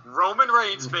 Oh. Roman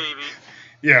Reigns, baby.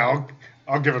 Yeah,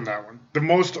 I'll give him that one. The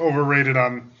most overrated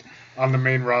on the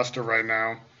main roster right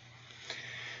now.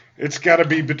 It's got to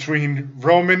be between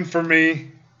Roman for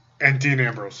me and Dean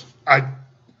Ambrose.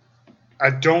 I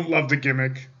don't love the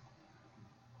gimmick.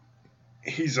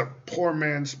 He's a poor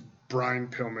man's Brian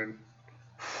Pillman.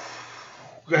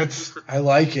 I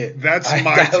like it. That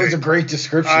was a take. great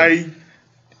description.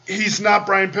 He's not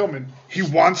Brian Pillman. He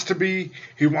wants to be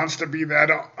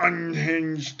that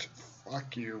unhinged.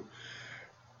 Fuck you.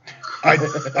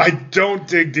 I don't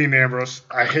dig Dean Ambrose.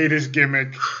 I hate his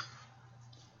gimmick.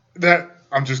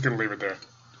 I'm just gonna leave it there.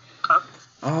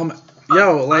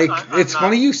 It's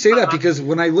funny you say that because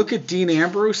when I look at Dean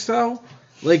Ambrose though,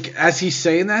 like as he's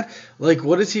saying that, like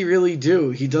what does he really do?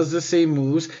 He does the same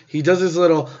moves. He does his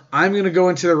little, I'm gonna go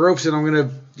into the ropes and I'm gonna,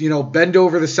 bend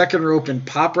over the second rope and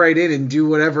pop right in and do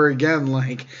whatever again.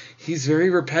 Like he's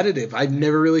very repetitive. I've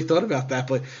never really thought about that,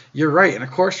 but you're right. And of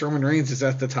course Roman Reigns is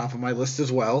at the top of my list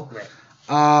as well.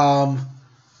 Right.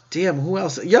 Damn, who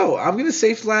else? Yo, I'm going to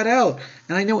say flat out,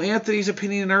 and I know Anthony's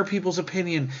opinion and other people's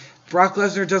opinion, Brock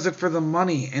Lesnar does it for the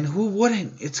money, and who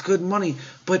wouldn't? It's good money.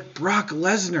 But Brock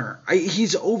Lesnar,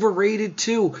 he's overrated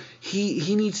too.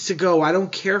 He needs to go. I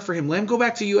don't care for him. Let him go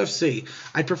back to UFC.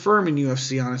 I prefer him in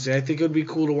UFC, honestly. I think it would be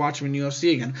cool to watch him in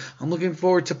UFC again. I'm looking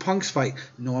forward to Punk's fight.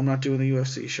 No, I'm not doing the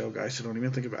UFC show, guys, so don't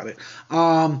even think about it.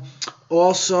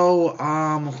 Also,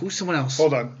 who's someone else?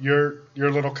 Hold on. Your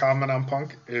little comment on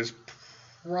Punk is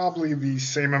probably the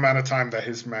same amount of time that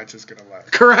his match is gonna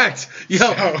last. Correct.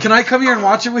 Yo, can I come here and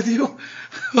watch it with you?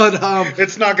 But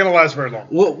it's not gonna last very long.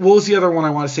 What was the other one I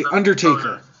want to say?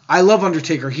 Undertaker. I love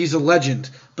Undertaker. He's a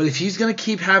legend. But if he's gonna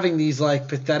keep having these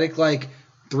pathetic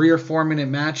 3 or 4 minute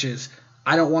matches,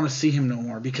 I don't want to see him no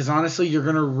more. Because honestly, you're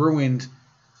gonna ruin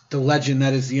the legend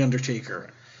that is the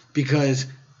Undertaker. Because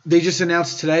they just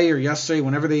announced today or yesterday,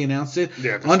 whenever they announced it,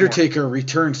 Undertaker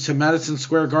returns to Madison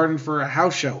Square Garden for a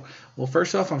house show. Well,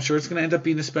 first off, I'm sure it's going to end up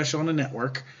being a special on the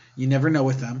network. You never know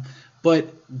with them. But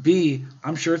B,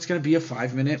 I'm sure it's going to be a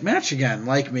 5-minute match again.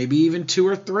 Maybe even 2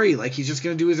 or 3. He's just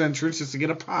going to do his entrance just to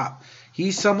get a pop.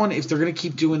 He's someone, if they're going to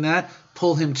keep doing that,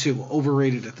 pull him too.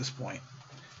 Overrated at this point.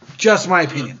 Just my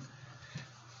opinion.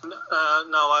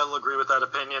 No, I'll agree with that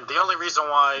opinion. The only reason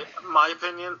why, my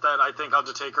opinion, that I think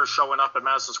Undertaker showing up at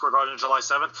Madison Square Garden July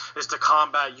 7th is to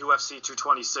combat UFC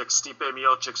 226, Stipe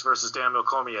Miocic versus Daniel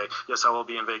Cormier. Yes, I will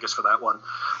be in Vegas for that one.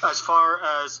 As far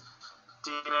as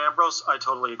Dean Ambrose, I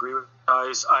totally agree with you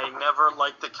guys. I never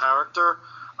liked the character.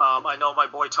 I know my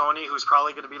boy Tony, who's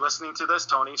probably going to be listening to this.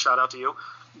 Tony, shout out to you.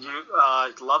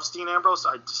 Loves Dean Ambrose.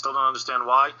 I still don't understand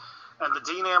why. And the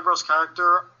Dean Ambrose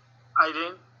character,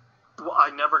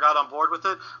 I never got on board with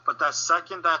it, but that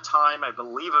time, I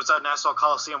believe it was at Nassau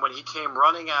Coliseum when he came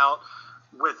running out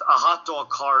with a hot dog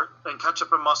cart and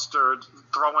ketchup and mustard,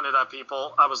 throwing it at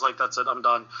people, I was like, that's it, I'm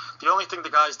done. The only thing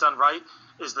the guy's done right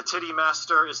is the Titty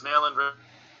Master is nailing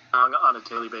on a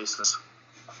daily basis.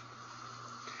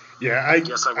 Yeah,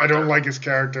 I don't like his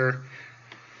character.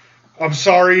 I'm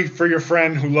sorry for your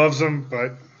friend who loves him,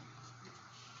 but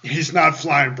he's not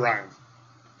Flying Brian.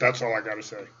 That's all I got to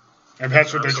say. And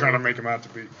that's what they're trying to make him out to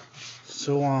be.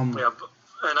 So, Yeah,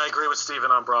 and I agree with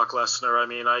Steven on Brock Lesnar. I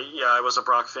mean, I was a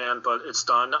Brock fan, but it's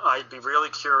done. I'd be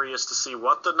really curious to see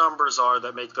what the numbers are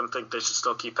that make them think they should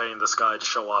still keep paying this guy to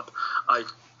show up. I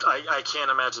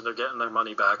can't imagine they're getting their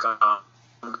money back. I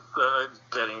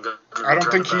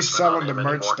don't think he's selling the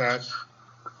merch that.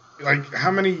 How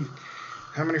many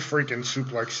freaking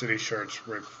Suplex City shirts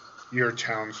with your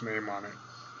town's name on it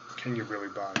can you really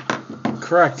buy?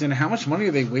 Correct. And how much money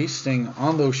are they wasting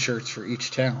on those shirts for each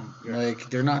town? Yeah.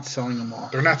 They're not selling them all.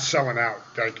 They're not selling out.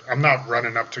 I'm not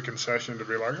running up to concession to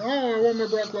be like, oh, I want my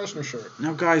Brock Lesnar shirt.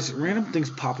 Now, guys, random things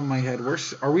pop in my head.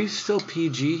 Are we still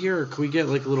PG here, or can we get a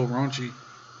little raunchy?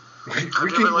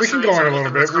 We can go on a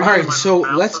little bit. All right, so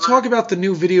let's talk about the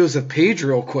new videos of Paige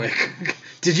real quick.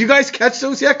 Did you guys catch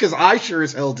those yet? Because I sure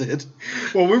as hell did.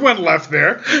 Well, we went left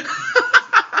there.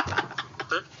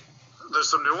 There's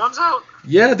some new ones out?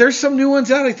 Yeah, there's some new ones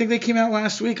out. I think they came out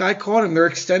last week. I caught them. They're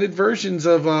extended versions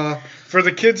of for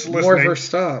the kids listening. More of her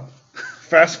stuff.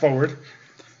 Fast forward.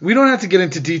 We don't have to get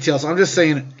into details. I'm just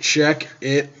saying, check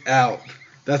it out.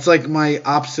 That's like my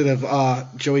opposite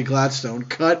of Joey Gladstone.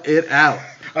 Cut it out.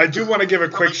 I do want to give a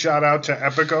quick shout out to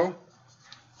Epico.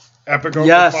 Epico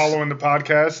Yes. for following the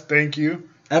podcast. Thank you.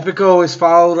 Epico has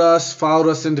followed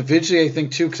us individually, I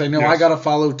think, too, because I know Yes. I got to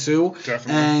follow, too.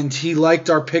 Definitely. And he liked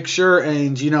our picture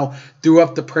and, threw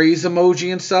up the praise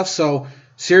emoji and stuff. So,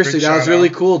 seriously, Big that was shout really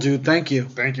out. cool, dude. Thank you.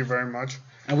 Thank you very much.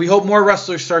 And we hope more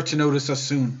wrestlers start to notice us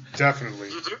soon. Definitely.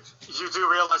 You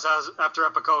do realize after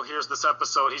Epico hears this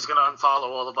episode, he's going to unfollow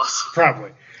all of us.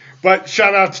 Probably. But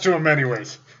shout outs to him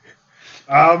anyways.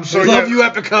 We love you,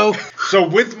 Epico. So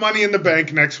with Money in the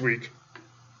Bank next week,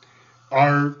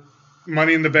 our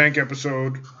Money in the Bank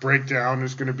episode breakdown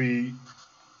is going to be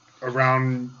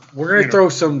around We're going to throw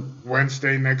some...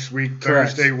 Wednesday next week.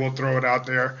 Correct. Thursday we'll throw it out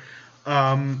there.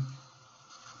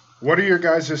 What are your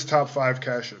guys' top 5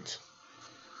 cash-ins?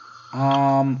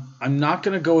 I'm not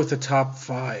going to go with the top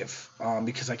 5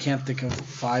 because I can't think of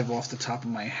 5 off the top of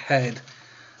my head.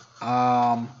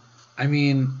 Actually,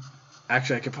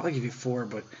 I could probably give you 4,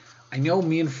 but I know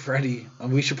me and Freddie,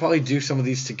 we should probably do some of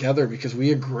these together because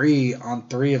we agree on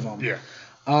 3 of them. Yeah.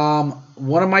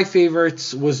 One of my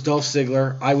favorites was Dolph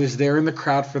Ziggler. I was there in the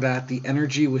crowd for that. The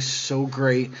energy was so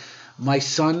great. My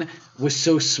son was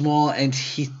so small, and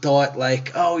he thought,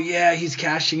 like, oh, yeah, he's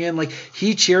cashing in. Like,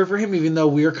 he cheered for him, even though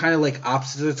we were kind of, like,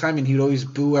 opposites at the time, and he'd always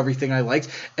boo everything I liked.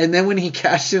 And then when he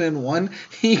cashed in and won,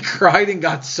 he cried and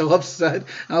got so upset. And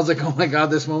I was like, oh, my God,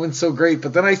 this moment's so great.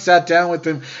 But then I sat down with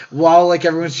him while, like,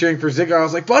 everyone's cheering for Ziggler. I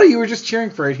was like, buddy, you were just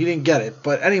cheering for it. He didn't get it.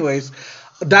 But anyways,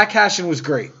 that cash-in was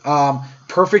great.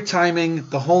 Perfect timing,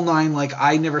 the whole 9. Like,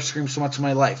 I never screamed so much in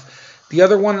my life.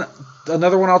 Another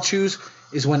one I'll choose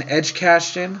is when Edge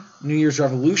cashed in, New Year's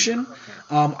Revolution.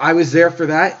 I was there for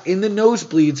that in the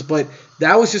nosebleeds, but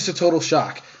that was just a total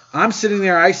shock. I'm sitting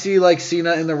there, I see like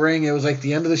Cena in the ring. It was like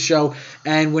the end of the show,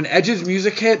 and when Edge's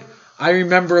music hit, I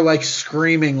remember like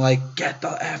screaming, like, get the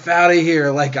F out of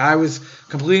here. Like, I was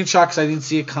completely in shock because I didn't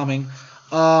see it coming.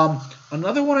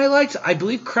 Another one I liked, I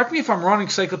believe, correct me if I'm wrong,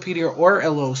 Encyclopedia or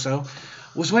El Oso,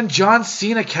 was when John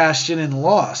Cena cashed in and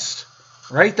lost.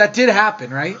 Right? That did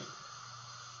happen, right?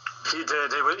 He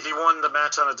did. He won the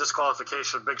match on a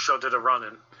disqualification. Big Show did a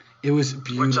run-in. It was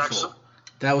beautiful. Actually,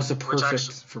 that was the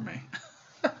perfect for me.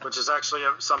 Which is actually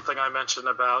something I mentioned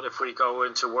about if we go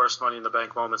into worst Money in the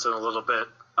Bank moments in a little bit.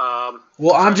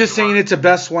 Well, I'm just saying it's the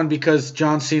best one because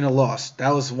John Cena lost. That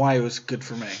was why it was good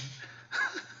for me.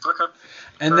 Okay.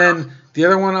 And then the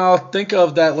other one I'll think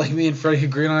of that like me and Freddie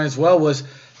agreed on as well was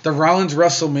the Rollins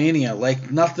WrestleMania. Like,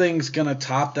 nothing's going to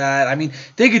top that. I mean,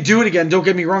 they could do it again, don't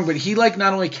get me wrong, but he, like,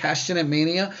 not only cashed in at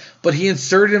Mania, but he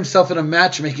inserted himself in a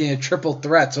match making a triple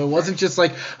threat. So it wasn't just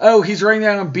like, oh, he's running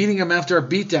down and beating him after a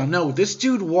beatdown. No, this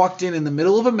dude walked in the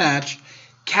middle of a match,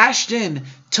 cashed in,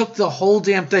 took the whole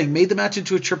damn thing, made the match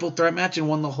into a triple threat match, and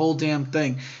won the whole damn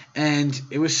thing. And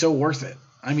it was so worth it.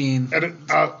 I mean... And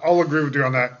I'll agree with you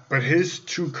on that, but his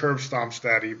 2 curb stomps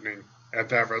that evening at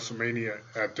that WrestleMania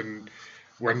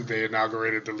when they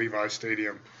inaugurated the Levi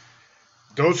Stadium,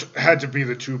 those had to be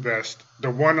the 2 best. The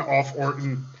one off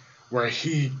Orton where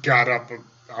he got up,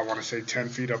 I want to say 10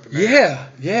 feet up in the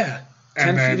air. Yeah. 10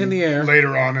 And then feet in the air.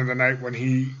 Later on in the night when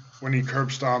he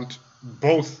curb stomped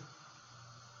both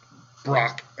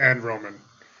Brock and Roman.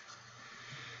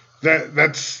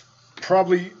 That's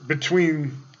probably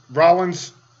between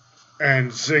Rollins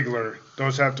and Ziggler.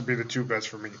 Those have to be the 2 best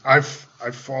for me. I've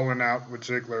fallen out with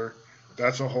Ziggler.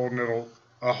 That's a whole nother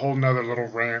little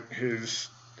rant. His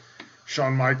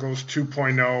Shawn Michaels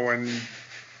 2.0 and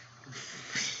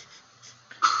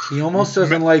he almost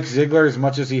doesn't like Ziggler as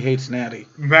much as he hates Natty.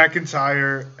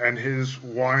 McIntyre and his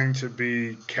wanting to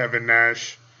be Kevin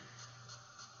Nash.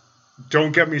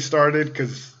 Don't get me started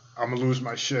because I'm going to lose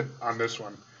my shit on this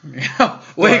one. Yeah.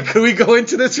 Wait, can we go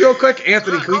into this real quick?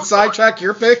 Anthony, can we sidetrack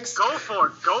your picks? Go for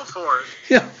it.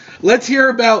 Yeah. Let's hear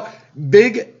about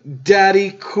Big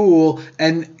Daddy Cool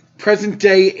and present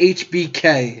day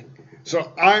HBK.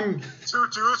 So I'm 2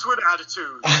 dudes with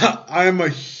attitude. I'm a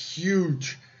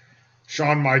huge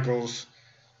Shawn Michaels.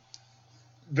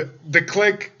 The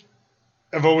Clique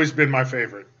have always been my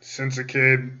favorite since a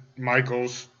kid.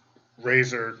 Michaels,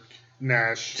 Razor,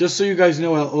 Nash. Just so you guys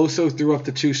know, El Oso threw up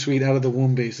the 2 sweet out of the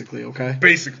womb, basically. Okay.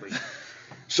 Basically.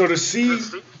 So to see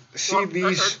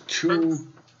these 2.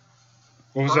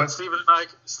 What was that?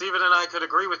 Steven and I could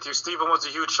agree with you. Steven was a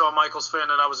huge Shawn Michaels fan,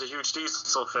 and I was a huge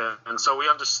Diesel fan, and so we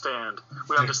understand.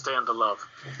 We understand the love.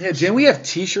 Yeah, didn't we have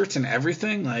T-shirts and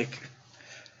everything? Like,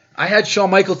 I had Shawn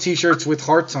Michaels T-shirts with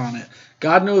hearts on it.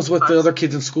 God knows what the other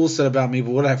kids in school said about me,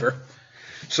 but whatever.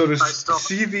 So to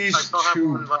see these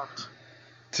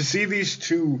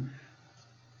 2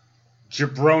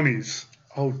 jabronis,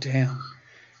 oh damn,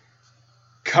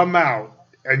 come out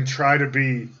and try to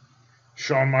be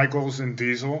Shawn Michaels and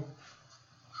Diesel.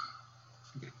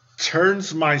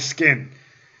 turns my skin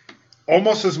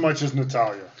almost as much as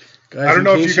Natalia. Guys, I don't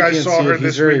know if you can't guys saw see her it, he's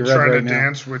this very week red trying right to now.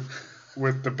 dance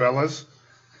with the Bellas.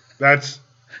 That's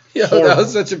Yo, horrible. that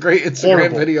was such a great Instagram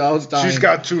Horrible. video. I was dying. She's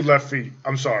got 2 left feet.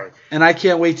 I'm sorry. And I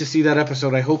can't wait to see that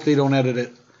episode. I hope they don't edit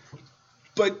it.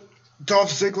 But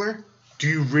Dolph Ziggler, do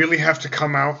you really have to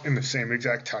come out in the same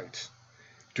exact tights?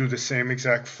 Do the same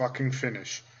exact fucking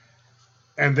finish?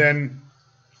 And then,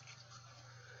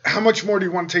 how much more do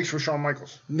you want to take from Shawn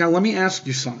Michaels? Now, let me ask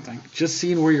you something. Just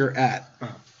seeing where you're at.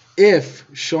 Uh-huh. If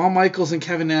Shawn Michaels and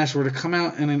Kevin Nash were to come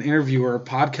out in an interview or a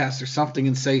podcast or something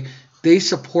and say they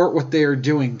support what they are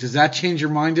doing, does that change your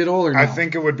mind at all or no? I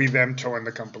think it would be them towing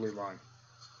the company line.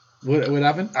 What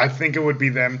happened? I think it would be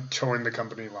them towing the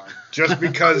company line. Just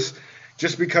because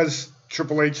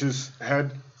Triple H's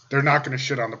head, they're not going to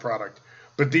shit on the product.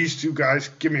 But these 2 guys,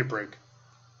 give me a break.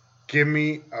 Give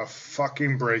me a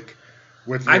fucking break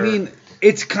with your... I mean,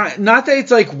 it's not that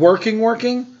it's like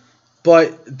working,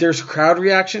 but there's crowd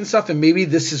reaction and stuff, and maybe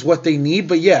this is what they need.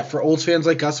 But yeah, for old fans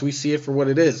like us, we see it for what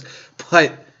it is.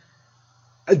 But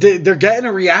they're getting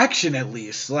a reaction at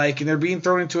least, and they're being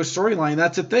thrown into a storyline.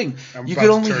 That's a thing. I'm You about could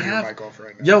to only turn your have. mic off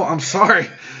right now. Yo, I'm sorry,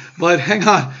 but hang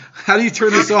on. How do you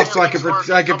turn this off so I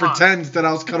can pretend that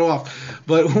I was cut off?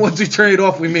 But once we turn it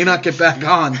off, we may not get back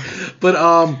on.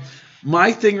 But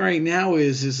my thing right now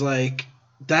is like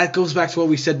that goes back to what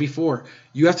we said before.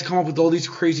 You have to come up with all these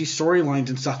crazy storylines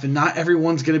and stuff, and not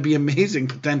everyone's going to be amazing.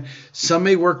 But then some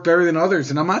may work better than others.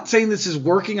 And I'm not saying this is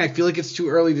working. I feel like it's too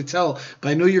early to tell. But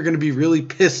I know you're going to be really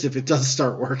pissed if it does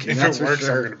start working. If That's it works, for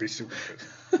sure. I'm going to be super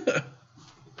pissed.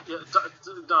 Yeah,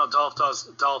 no, Dolph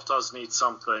does need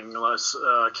something. Let's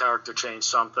character change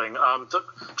something.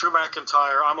 Drew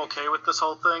McIntyre, I'm okay with this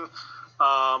whole thing.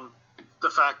 The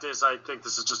fact is, I think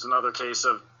this is just another case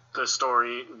of the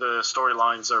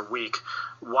storylines are weak.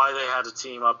 Why they had to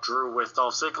team up Drew with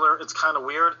Dolph Ziggler, it's kind of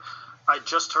weird. I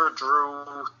just heard Drew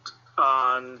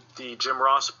on the Jim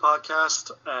Ross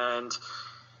podcast, and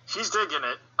he's digging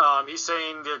it. He's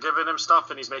saying they're giving him stuff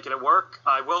and he's making it work.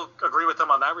 I will agree with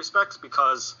him on that respect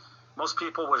because most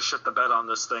people would have shit the bed on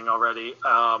this thing already.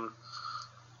 As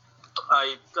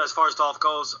far as Dolph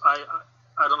goes, I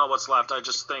don't know what's left. I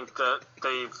just think that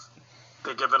they've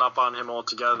given up on him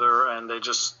altogether and they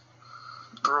just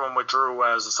threw him with Drew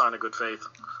as a sign of good faith.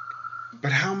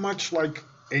 But how much like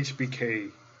HBK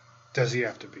does he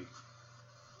have to be?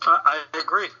 I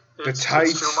agree. It's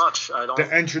too much. The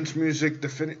entrance music,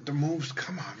 the moves.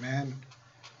 Come on, man.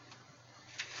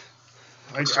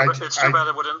 It's too bad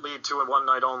it wouldn't lead to a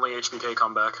one-night-only HBK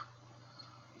comeback.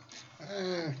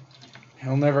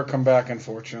 He'll never come back,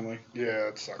 unfortunately. Yeah,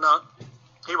 it sucks. No,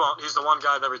 he won't. He's the one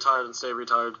guy that retired and stayed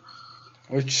retired.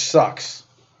 Which sucks.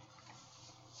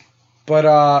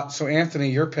 But, so Anthony,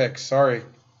 your pick. Sorry.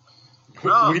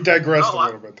 We digressed a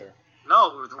little bit there.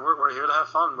 No, we're here to have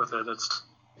fun with it. It's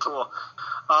cool.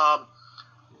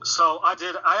 So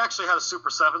I actually had a Super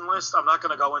 7 list. I'm not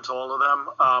going to go into all of them.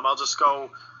 I'll just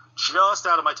go just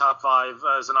out of my top 5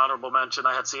 as an honorable mention.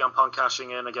 I had CM Punk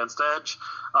cashing in against Edge.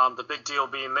 The big deal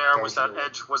being there was that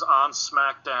Edge was on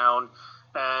SmackDown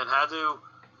and had to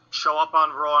show up on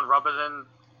Raw and rub it in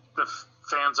the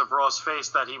fans of Raw's face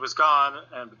that he was gone,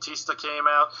 and Batista came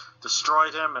out,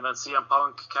 destroyed him, and then CM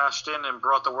Punk cashed in and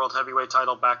brought the World Heavyweight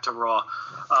title back to Raw.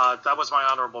 That was my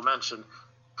honorable mention.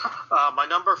 My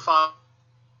number 5,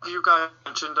 you guys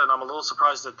mentioned, and I'm a little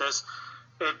surprised at this,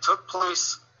 it took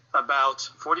place about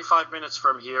 45 minutes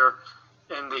from here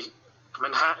in the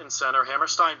Manhattan Center,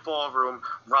 Hammerstein Ballroom.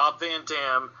 Rob Van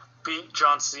Dam beat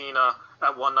John Cena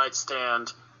at One Night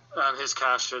Stand and his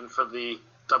cash-in for the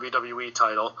WWE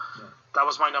title. Yeah. That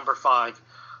was my number 5.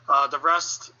 The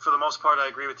rest, for the most part, I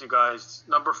agree with you guys.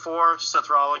 Number 4, Seth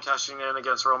Rollins cashing in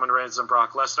against Roman Reigns and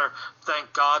Brock Lesnar.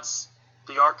 Thank God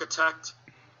the Architect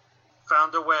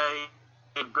found a way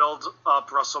to build up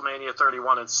WrestleMania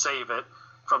 31 and save it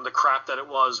from the crap that it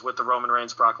was with the Roman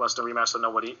Reigns Brock Lesnar rematch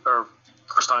that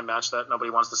first time match that nobody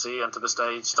wants to see, and to this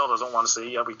day still doesn't want to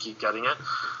see. Yeah, we keep getting it.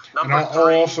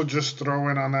 I'll also just throw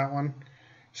in on that one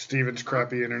Steven's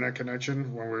crappy internet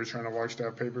connection when we were trying to watch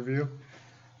that pay-per-view.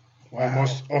 Wow.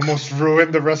 Almost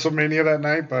ruined the WrestleMania that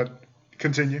night, but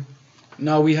continue.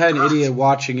 No, we had an idiot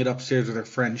watching it upstairs with her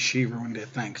friend. She ruined it.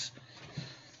 Thanks.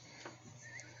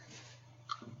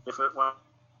 If it went,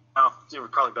 well, you were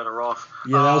probably better off.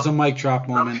 Yeah, that was a mic drop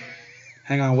moment.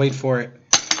 Hang on, wait for it.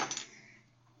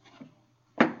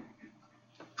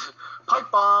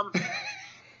 Pipe bomb.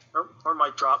 or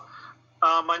mic drop.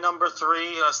 My number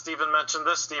 3, Steven mentioned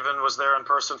this. Steven was there in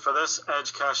person for this.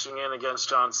 Edge cashing in against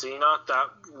John Cena.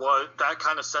 That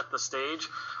kind of set the stage.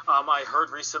 I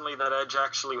heard recently that Edge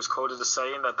actually was quoted as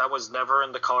saying that was never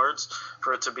in the cards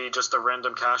for it to be just a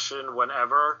random cash-in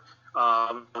whenever.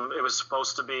 It was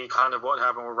supposed to be kind of what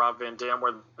happened with Rob Van Dam,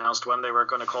 where they announced when they were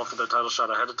going to call for their title shot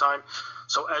ahead of time.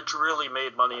 So Edge really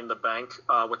made Money in the Bank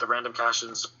with the random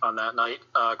cash-ins on that night.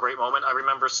 Great moment. I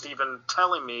remember Steven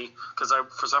telling me, because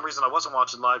for some reason I wasn't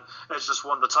watching live, Edge just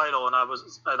won the title, and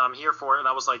I'm here for it, and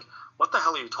I was like, what the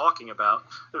hell are you talking about?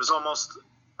 It was almost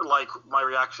like my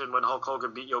reaction when Hulk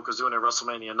Hogan beat Yokozuna at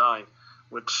WrestleMania 9,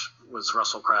 which was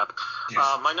wrestle crap.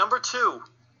 Yes. My number 2,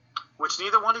 which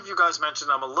neither one of you guys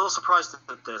mentioned, I'm a little surprised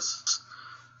at this.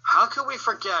 How can we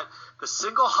forget the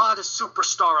single hottest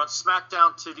superstar on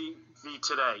SmackDown TV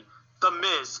today, The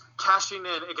Miz, cashing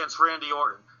in against Randy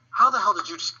Orton? How the hell did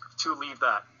you two leave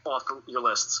that off your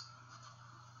lists?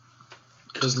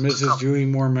 Because Miz is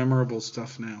doing more memorable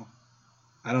stuff now.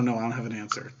 I don't know. I don't have an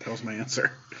answer. That was my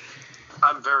answer.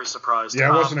 I'm very surprised.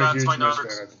 Yeah, I wasn't a that's huge my Miz number.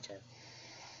 fan at the time.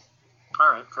 All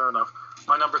right, fair enough.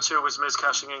 My number 2 is Miz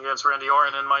cashing in against Randy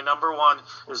Orton, and my number 1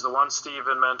 is the one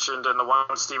Steven mentioned, and the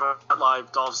one Steven went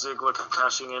live, Dolph Ziggler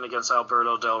cashing in against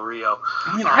Alberto Del Rio.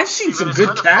 I mean, I've seen some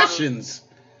Steven, good cash-ins.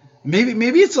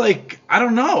 Maybe it's like, I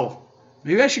don't know.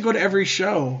 Maybe I should go to every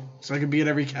show so I could be at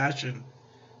every cash-in.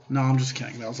 No, I'm just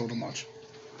kidding. That was a little much.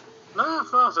 No,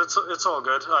 it's all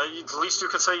good. At least you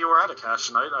could say you were at a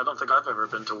cash night. I don't think I've ever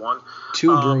been to one. 2,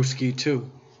 broski,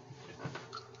 2.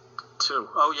 2.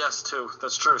 Oh, yes, 2.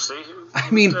 That's true, see?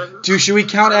 I mean, dude, should we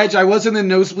count Edge? I was in the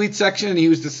nosebleed section, and he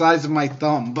was the size of my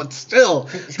thumb. But still,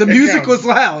 the music was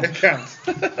loud. It counts.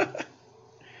 No,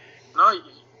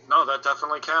 that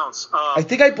definitely counts. I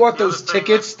think I bought those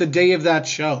tickets the day of that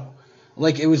show.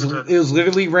 Like, it was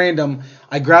literally random.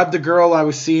 I grabbed the girl I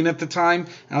was seeing at the time,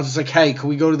 and I was just like, hey, can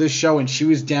we go to this show? And she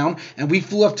was down, and we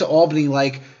flew up to Albany,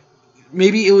 like,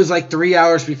 maybe it was like 3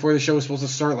 hours before the show was supposed to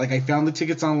start. Like, I found the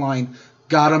tickets online,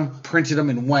 got them, printed them,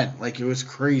 and went. Like, it was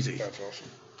crazy. That's awesome.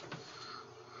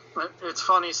 It's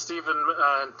funny, Steven,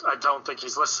 I don't think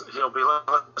he'll be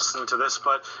listening to this,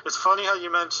 but it's funny how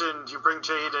you mentioned you bring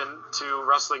Jaden to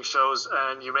wrestling shows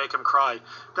and you make him cry.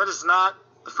 That is not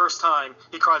the first time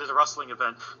he cried at a wrestling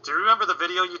event. Do you remember the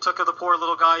video you took of the poor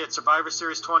little guy at Survivor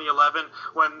Series 2011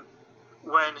 when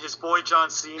his boy John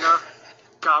Cena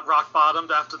got rock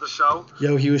bottomed after the show?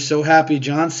 Yo, he was so happy.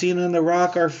 John Cena and The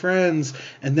Rock are friends.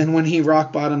 And then when he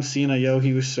rock bottomed Cena,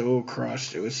 he was so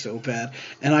crushed. It was so bad.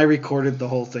 And I recorded the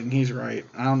whole thing. He's right.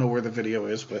 I don't know where the video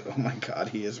is, but oh my God,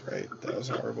 he is right. That was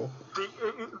horrible.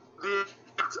 The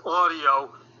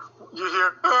audio, you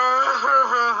hear,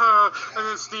 and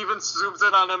then Steven zooms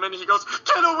in on him and he goes,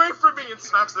 "Get away from me!" and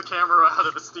smacks the camera out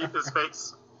of his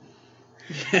face.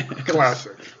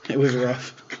 Classic. It was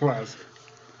rough. Classic.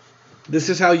 This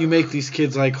is how you make these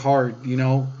kids like hard, you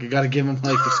know? You got to give them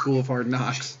like the School of Hard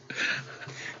Knocks.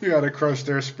 You got to crush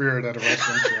their spirit at a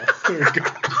wrestling show. There you go.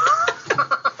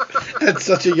 At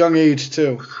such a young age,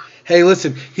 too. Hey,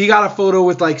 listen, he got a photo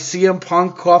with like CM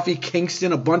Punk, Kofi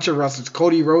Kingston, a bunch of wrestlers,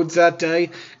 Cody Rhodes that day,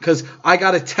 because I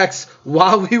got a text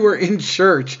while we were in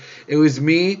church. It was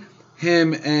me,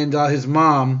 him, and his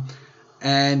mom.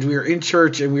 And we were in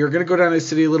church, and we were going to go down to the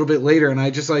city a little bit later, and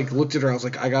I just, like, looked at her. I was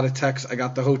like, I got a text. I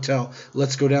got the hotel.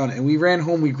 Let's go down. And we ran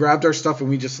home. We grabbed our stuff, and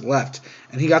we just left.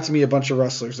 And he got to meet a bunch of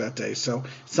wrestlers that day, so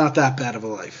it's not that bad of a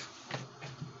life.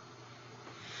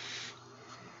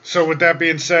 So with that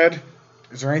being said,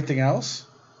 is there anything else?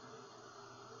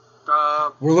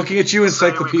 We're looking at you,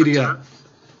 Encyclopedia.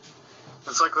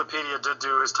 Encyclopedia did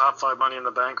do his top 5 Money in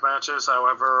the Bank matches.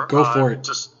 However, go for it.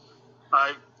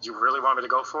 You really want me to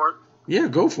go for it? Yeah,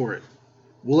 go for it.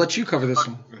 We'll let you cover this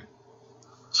one.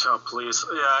 Oh, please.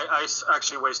 Yeah, I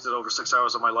actually wasted over 6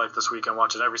 hours of my life this weekend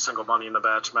watching every single Money in the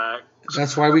Bank match.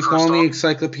 That's why we call him the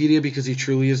Encyclopedia, because he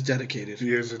truly is dedicated.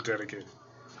 He is dedicated.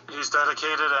 He's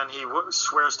dedicated, and he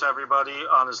swears to everybody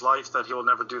on his life that he will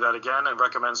never do that again, and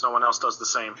recommends no one else does the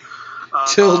same.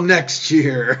 Till next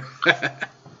year. But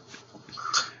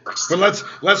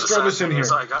let's throw this in here.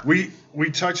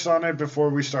 We touched on it before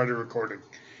we started recording.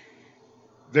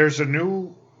 There's a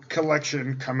new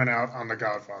collection coming out on The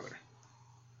Godfather.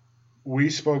 We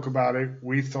spoke about it.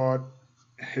 We thought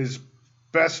his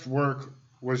best work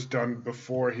was done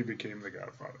before he became The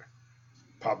Godfather.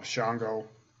 Papa Shango.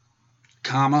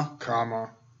 Kama.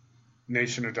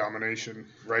 Nation of Domination.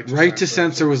 Right to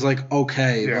Censor was like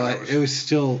okay, yeah, but it was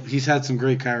still, he's had some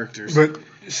great characters. But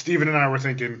Steven and I were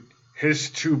thinking his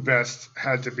two best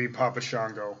had to be Papa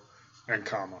Shango and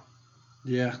Kama.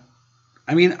 Yeah.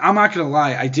 I mean, I'm not going to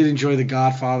lie. I did enjoy The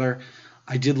Godfather.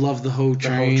 I did love The Ho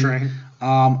Train.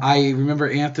 I remember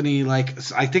Anthony, I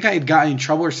think I had gotten in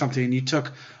trouble or something, and you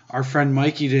took our friend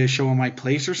Mikey to show him my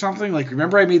place or something.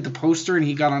 Remember I made the poster and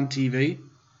he got on TV?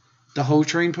 The Ho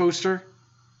Train poster?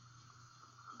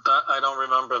 I don't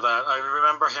remember that. I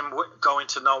remember him going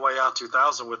to No Way Out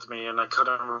 2000 with me, and I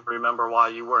couldn't remember why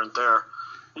you weren't there.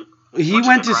 He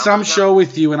went to some show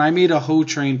with you, and I made a Ho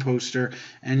Train poster,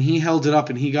 and he held it up,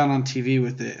 and he got on TV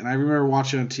with it. And I remember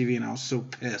watching it on TV, and I was so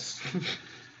pissed.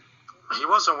 He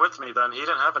wasn't with me then. He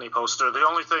didn't have any poster. The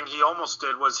only thing he almost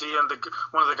did was he and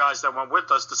one of the guys that went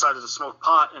with us decided to smoke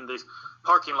pot in the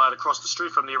parking lot across the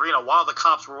street from the arena while the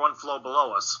cops were one floor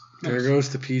below us. There goes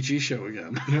the PG show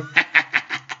again.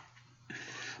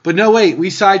 But no, wait,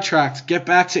 we sidetracked. Get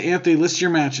back to Anthony. List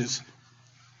your matches.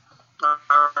 All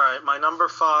right. My number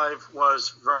 5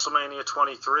 was WrestleMania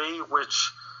 23,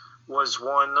 which was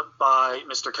won by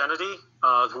Mr. Kennedy,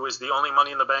 who is the only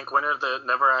Money in the Bank winner that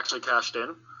never actually cashed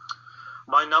in.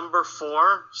 My number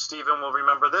 4, Steven will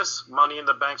remember this, Money in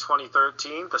the Bank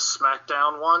 2013, the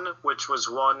SmackDown one, which was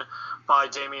won by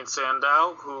Damien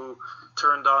Sandow, who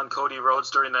turned on Cody Rhodes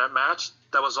during that match.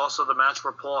 That was also the match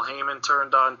where Paul Heyman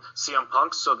turned on CM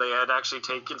Punk, so they had actually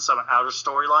taken some outer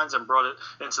storylines and brought it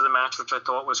into the match, which I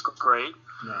thought was great.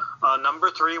 Yeah. Number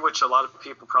 3, which a lot of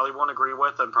people probably won't agree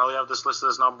with and probably have this listed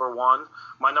as number 1.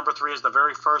 My number 3 is the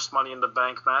very first Money in the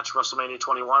Bank match, WrestleMania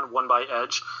 21, won by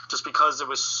Edge, just because it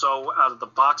was so out of the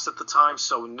box at the time,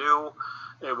 so new.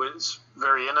 It was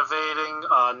very innovating.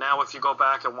 Now if you go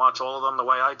back and watch all of them the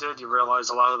way I did, you realize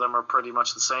a lot of them are pretty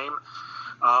much the same.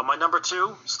 My number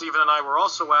 2, Steven and I were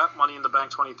also at Money in the Bank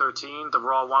 2013, the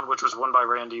Raw one, which was won by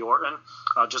Randy Orton,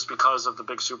 just because of the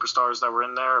big superstars that were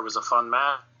in there. It was a fun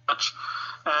match.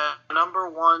 And number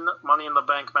 1 Money in the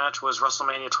Bank match was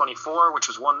WrestleMania 24, which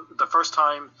was the first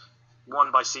time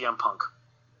won by CM Punk.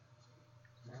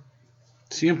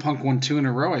 CM Punk won 2 in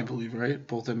a row, I believe, right?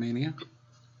 Both at Mania.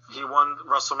 He won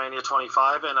WrestleMania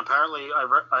 25, and apparently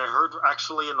I heard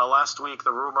actually in the last week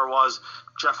the rumor was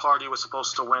Jeff Hardy was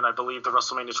supposed to win, I believe, the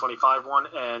WrestleMania 25 one,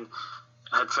 and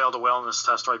had failed a wellness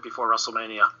test right before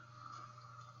WrestleMania.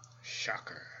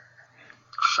 Shocker.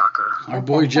 Our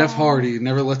boy Jeff Hardy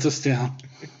never lets us down.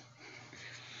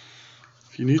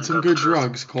 If you need some good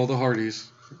drugs, call the Hardys.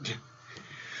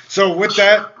 So with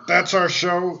that, that's our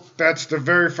show. That's the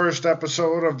very first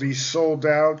episode of the Sold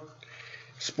Out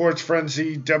Sports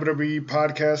Frenzy WWE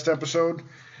podcast episode.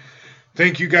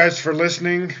 Thank you guys for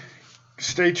listening.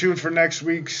 Stay tuned for next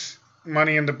week's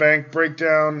Money in the Bank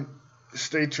breakdown.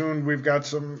 Stay tuned. We've got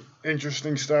some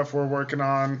interesting stuff we're working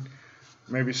on.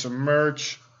 Maybe some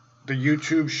merch. The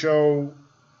YouTube show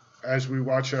as we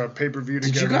watch a pay-per-view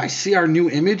together. Did you guys see our new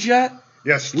image yet?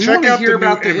 Yes. We want to hear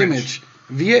about the image.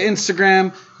 Via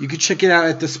Instagram. You can check it out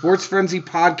at the Sports Frenzy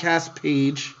podcast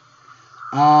page.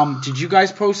 Did you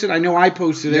guys post it? I know I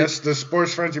posted it. Yes, the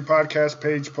Sports Frenzy podcast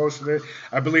page posted it.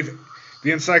 I believe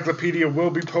the Encyclopedia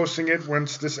will be posting it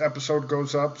once this episode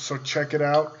goes up, so check it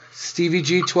out. Stevie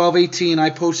G 1218, I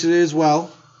posted it as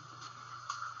well.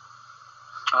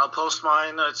 I'll post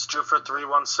mine. It's Giuffra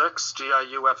 316,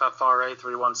 Giuffra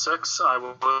 316. I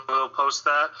will post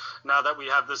that now that we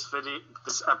have this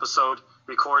episode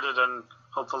recorded and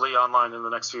hopefully online in the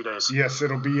next few days. Yes,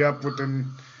 it'll be up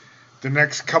within the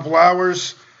next couple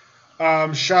hours.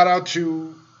 Shout out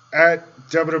to at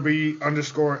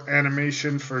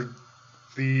WWE_animation for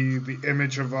the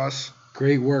image of us.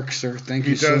 Great work, sir. Thank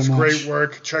you so much. He does great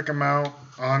work. Check him out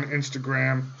on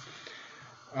Instagram.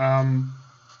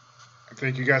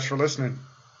 Thank you guys for listening.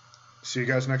 See you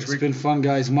guys next week. It's been fun,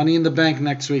 guys. Money in the Bank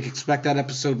next week. Expect that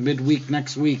episode midweek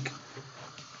next week.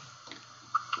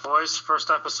 Boys,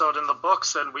 first episode in the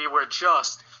books, and we were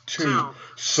just too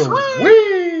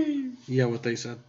sweet. Yeah, what they said.